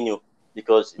and Fabinho,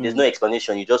 because there's no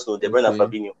explanation. You just know De Bruyne and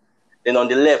Fabinho. Then on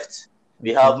the left,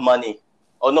 we have Mane.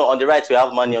 Oh no, on the right we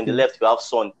have Mane. On the left we have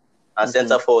Son. And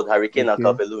centre forward, Harry Kane and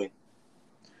Calvert-Lewin.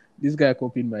 This guy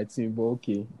copied my team, but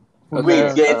okay.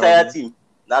 Wait, your entire team?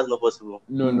 That's not possible.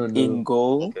 No. In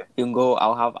goal,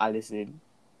 I'll have Alisson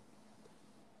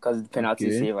because the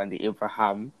penalty save and the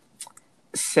Abraham.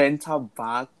 Centre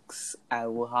backs, I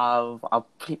will have.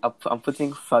 I'm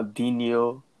putting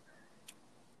Fabinho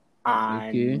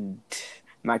and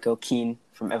Michael Keane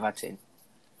from Everton.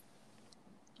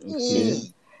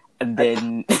 Okay. And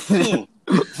then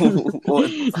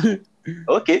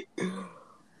okay.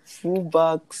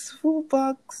 Fullbacks.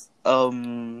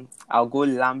 I'll go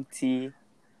Lamptey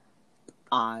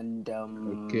and I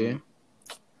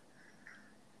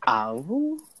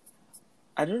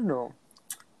don't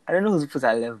know who to put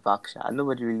at left back.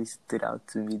 Nobody really stood out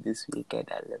to me this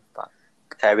weekend at left back.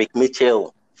 Tyreek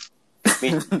Mitchell.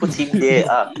 Put him there.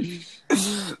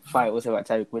 Fine, what's about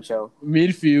Tyreek Mitchell?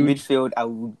 Midfield, I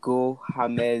would go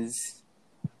James,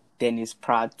 Dennis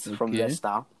Pratt from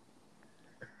Leicester.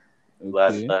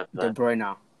 De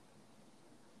Bruyne.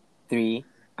 3.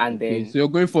 And then so you're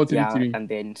going 4-3-3. And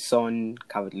then Son,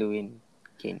 Calvert-Lewin,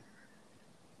 Kane.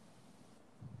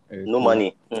 No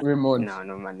money. Raymond.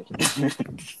 No money.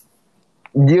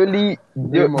 The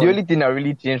only thing I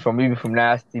really changed from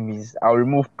last team is I'll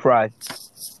remove Pratt.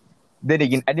 Then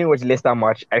again, I didn't watch the Leicester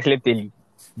match. I slept early.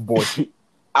 But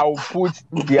I'll put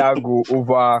Thiago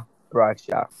over Pratt.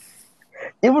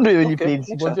 Even though he only played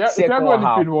But second only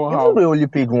half, played one even half. though he only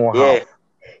played one half,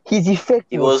 his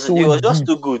effect was so he was just deep.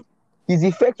 too good. His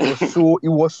effect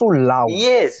was so loud.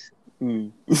 Yes.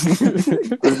 His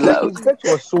effect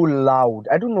was so loud.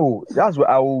 I don't know. That's what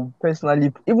I will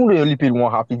personally. Even though he only played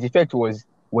one half, his effect was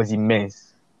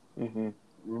immense. Mm-hmm.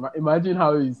 Imagine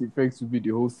how his effects will be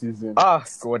the whole season. Ah,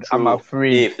 God, I'm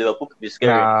afraid. If Liverpool could be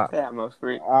scary. Yeah, I'm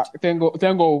afraid. Thank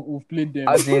God we've played them.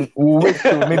 As in, we'll wait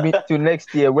till maybe till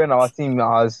next year when our team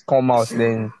has come out.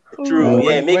 Then True.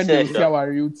 It makes sense. When they see our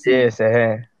real team. Yes,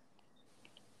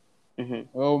 Mm-hmm.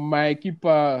 Oh, my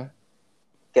keeper,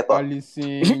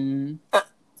 Alisson.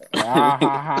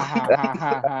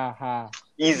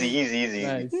 Easy.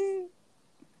 Nice.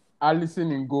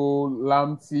 Alisson in goal,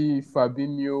 Lamptey,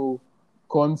 Fabinho,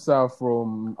 Konsa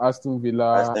from Aston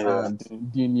Villa, and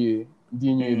Digne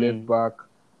left back.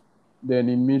 Then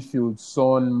in midfield,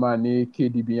 Son, Mane,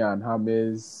 KDB, and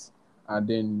James, and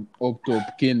then up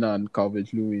top, Kane and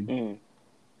Calvert-Lewin.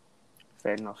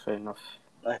 Fair enough.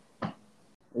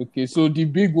 Okay, so the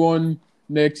big one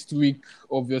next week,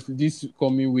 obviously this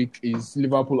coming week, is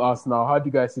Liverpool-Arsenal. How do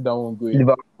you guys see that one going?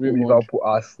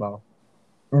 Liverpool-Arsenal.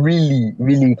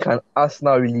 Really, can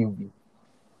Arsenal really win?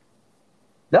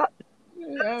 That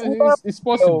it's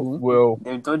possible. Well,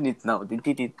 they've done it now. They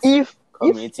did it. If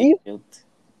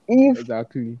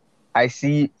exactly, I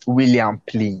see William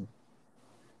playing,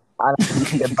 and I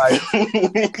see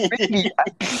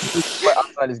where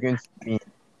Arsenal is going to be.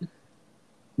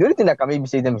 The only thing that can maybe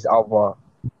save them is Alba.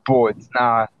 But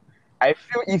now, I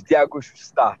feel if Thiago should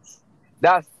start,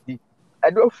 I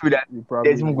don't feel that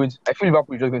there's even going to. I feel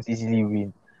Liverpool is just going to easily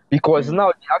win because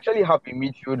now they actually have a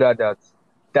midfielder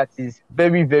that is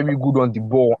very, very good on the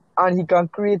ball and he can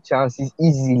create chances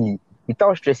easily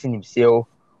without stressing himself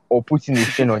or putting a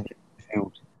strain on the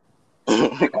field.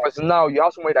 Because now you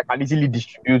have somebody that can easily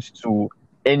distribute to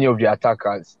any of the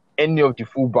attackers, any of the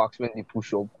fullbacks when they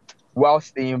push up. While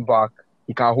staying back,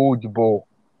 he can hold the ball,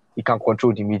 he can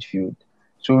control the midfield.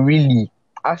 So really,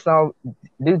 Arsenal, I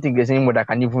don't think there's anyone that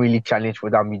can even really challenge for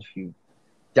that midfield.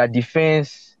 Their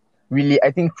defense, really,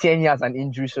 I think 10 years and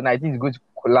injury, so now I think it's going to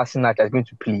Kolasinac is going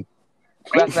to play.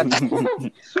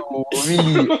 So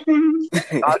really,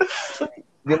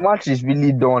 the match is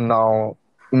really done now,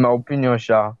 in my opinion,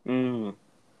 Sha.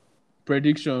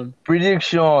 Prediction.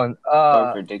 Prediction.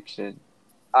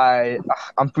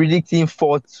 I'm predicting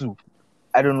 4-2.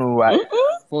 I don't know why.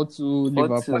 4-2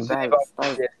 Liverpool. That's right.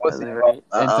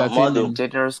 Entertaining.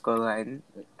 General scoreline.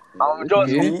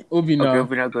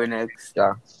 Obina go next.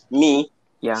 Yeah. Me?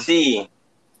 Yeah. See.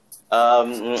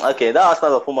 Okay, that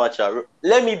Arsenal match.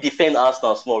 Let me defend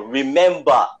Arsenal small.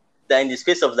 Remember that in the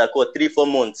space of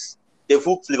 3-4 months, they've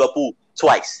hooked Liverpool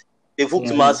twice. They've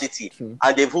hooked Man City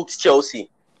and they've hooked Chelsea.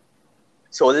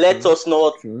 So let us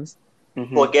not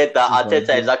forget that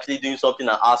Arteta is actually doing something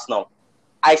at Arsenal.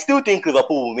 I still think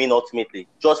Liverpool will win ultimately,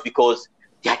 just because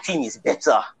their team is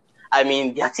better. I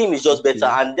mean, their team is just better,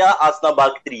 and their Arsenal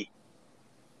back three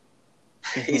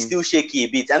is still shaky a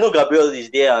bit. I know Gabriel is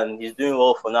there and he's doing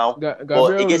well for now, but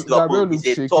against Liverpool, it's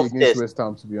a tough test. West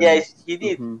Ham, to be honest. Yes, he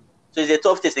did. So it's a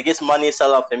tough test against Mane,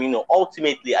 Salah, Firmino.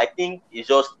 Ultimately, I think it's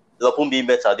just Liverpool being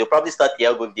better. They'll probably start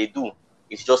Thiago. If they do,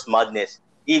 it's just madness.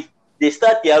 If they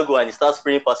start Thiago and he starts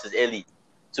spraying passes early,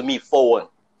 to me, 4-1.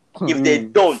 If they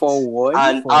don't, 4-1?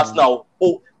 and Arsenal,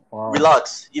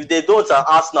 relax. If they don't, and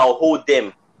Arsenal hold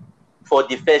them for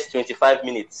the first 25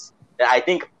 minutes, then I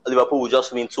think Liverpool will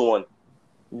just win 2-1.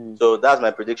 So that's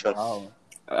my prediction. Wow.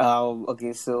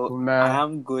 Okay, so I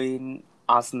am going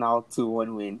Arsenal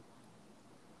 2-1 win.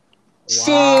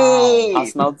 Wow.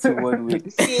 Arsenal 2-1 win.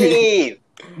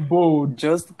 Bold.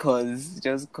 Just because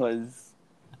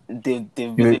they've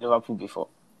beaten Liverpool before,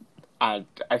 and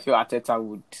I feel Arteta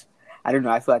would. I don't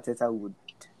know. I feel Arteta would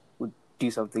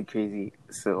do something crazy.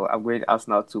 So I'm going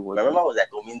Arsenal 2-1. Remember, I was like,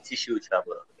 Minty shoot.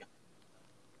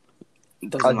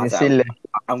 Doesn't matter.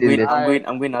 I'm going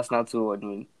Arsenal 2-1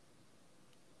 win.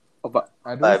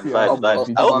 I don't see.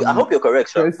 I hope you're correct,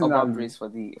 sir.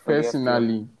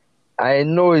 Personally, I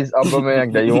know it's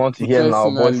Aubameyang that you want to hear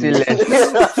now, but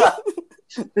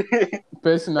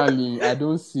personally, I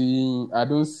don't see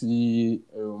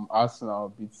Arsenal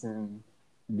beating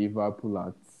Liverpool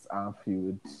at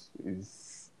Anfield.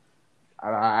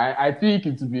 I think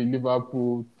it will be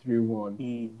Liverpool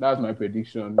 3-1. That's my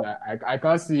prediction. I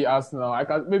can't see Arsenal.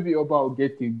 Maybe Oba will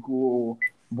get a goal,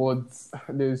 but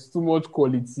there's too much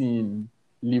quality in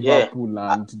Liverpool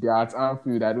and they're at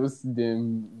Anfield. I don't see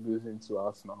them losing to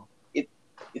Arsenal.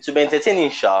 It will be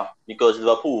entertaining, Sha, because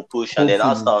Liverpool will push and then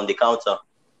Arsenal on the counter.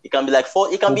 It can be like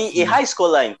 4. It can be a high score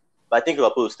line, but I think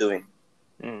Liverpool will still win.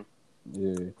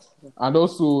 Yeah. And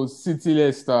also City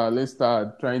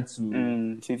Leicester trying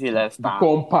to City Leicester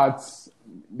become part.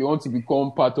 They want to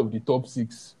become part of the top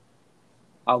 6.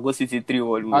 I'll go City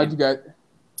 3-1. How do you guys?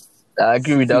 I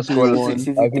agree with that City score.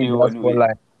 3-1. I agree with that score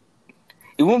line.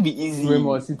 It won't be easy. City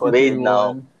but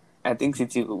 3-1. I think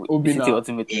City Obina.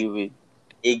 ultimately win.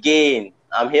 Again,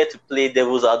 I'm here to play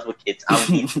devil's advocate.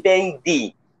 I'm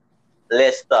defending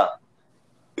Leicester.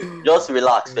 Just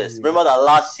relax first. Remember that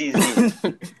last season.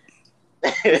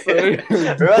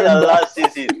 Remember that last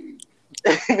season.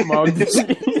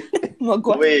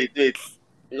 Wait.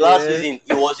 Last season,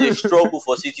 it was a struggle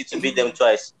for City to beat them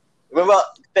twice. Remember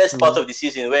first part of the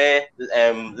season where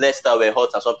Leicester were hot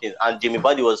or something, and Jamie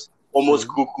Vardy was almost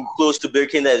close to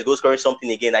breaking that goal scoring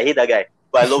something again. I hate that guy,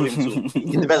 but I love him too.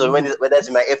 It depends on whether it's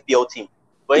in my FPL team.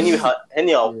 But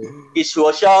anyhow,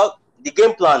 the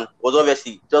game plan was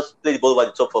obviously just play the ball over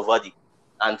the top for Vardy,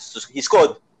 and he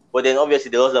scored. But then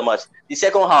obviously they lost the match. The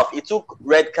second half, it took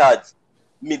red cards.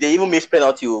 They even missed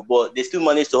penalty, but they still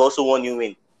managed to also win you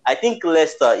win. I think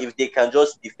Leicester, if they can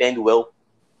just defend well,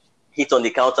 hit on the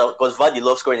counter, because Vardy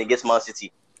loves scoring against Man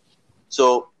City.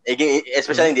 So again,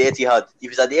 especially in the Etihad,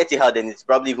 if it's at the Etihad, then it's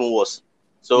probably even worse.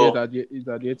 So it's at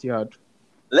the Etihad.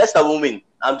 Leicester will win.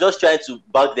 I'm just trying to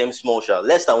back them small, shot.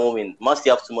 Leicester won't win. Man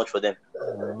City have too much for them.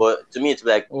 But to me, it's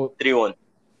like 3-1.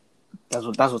 That's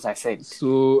what I said.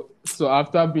 So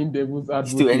after being devil's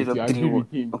advocate, still ended up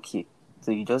 3-1. Okay,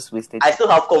 so you just wasted. I still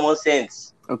have common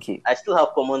sense. Okay, I still have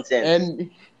common sense.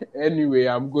 And anyway,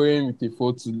 I'm going with a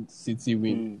 4-2 City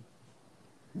win.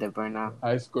 De Bruyne.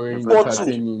 High scoring,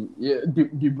 entertaining. Yeah,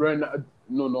 De Bruyne.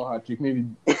 No, not hat trick. Maybe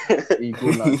a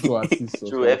goal and 2 assists.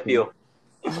 True, FPO.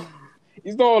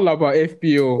 It's not all about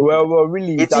FPO. Well,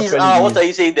 really, it is. What are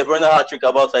you saying? De Bruyne hat trick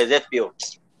about is FPO.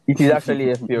 It is actually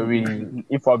FPL, really.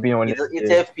 If I'm being honest,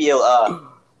 it's FPL.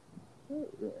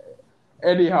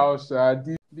 Anyhow, sir,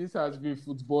 this has been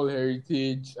Football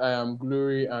Heritage. I am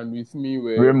Glory, and with me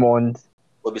were Raymond,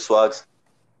 Obiswaggs,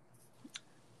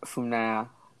 Fumnaya.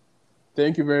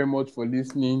 Thank you very much for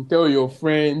listening. Tell your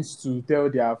friends to tell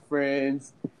their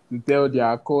friends, to tell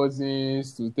their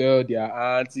cousins, to tell their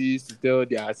aunties, to tell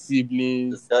their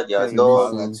siblings, to tell their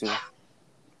dogs.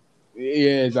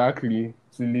 Yeah, exactly.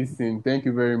 To listen. Thank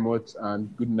you very much,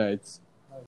 and good night.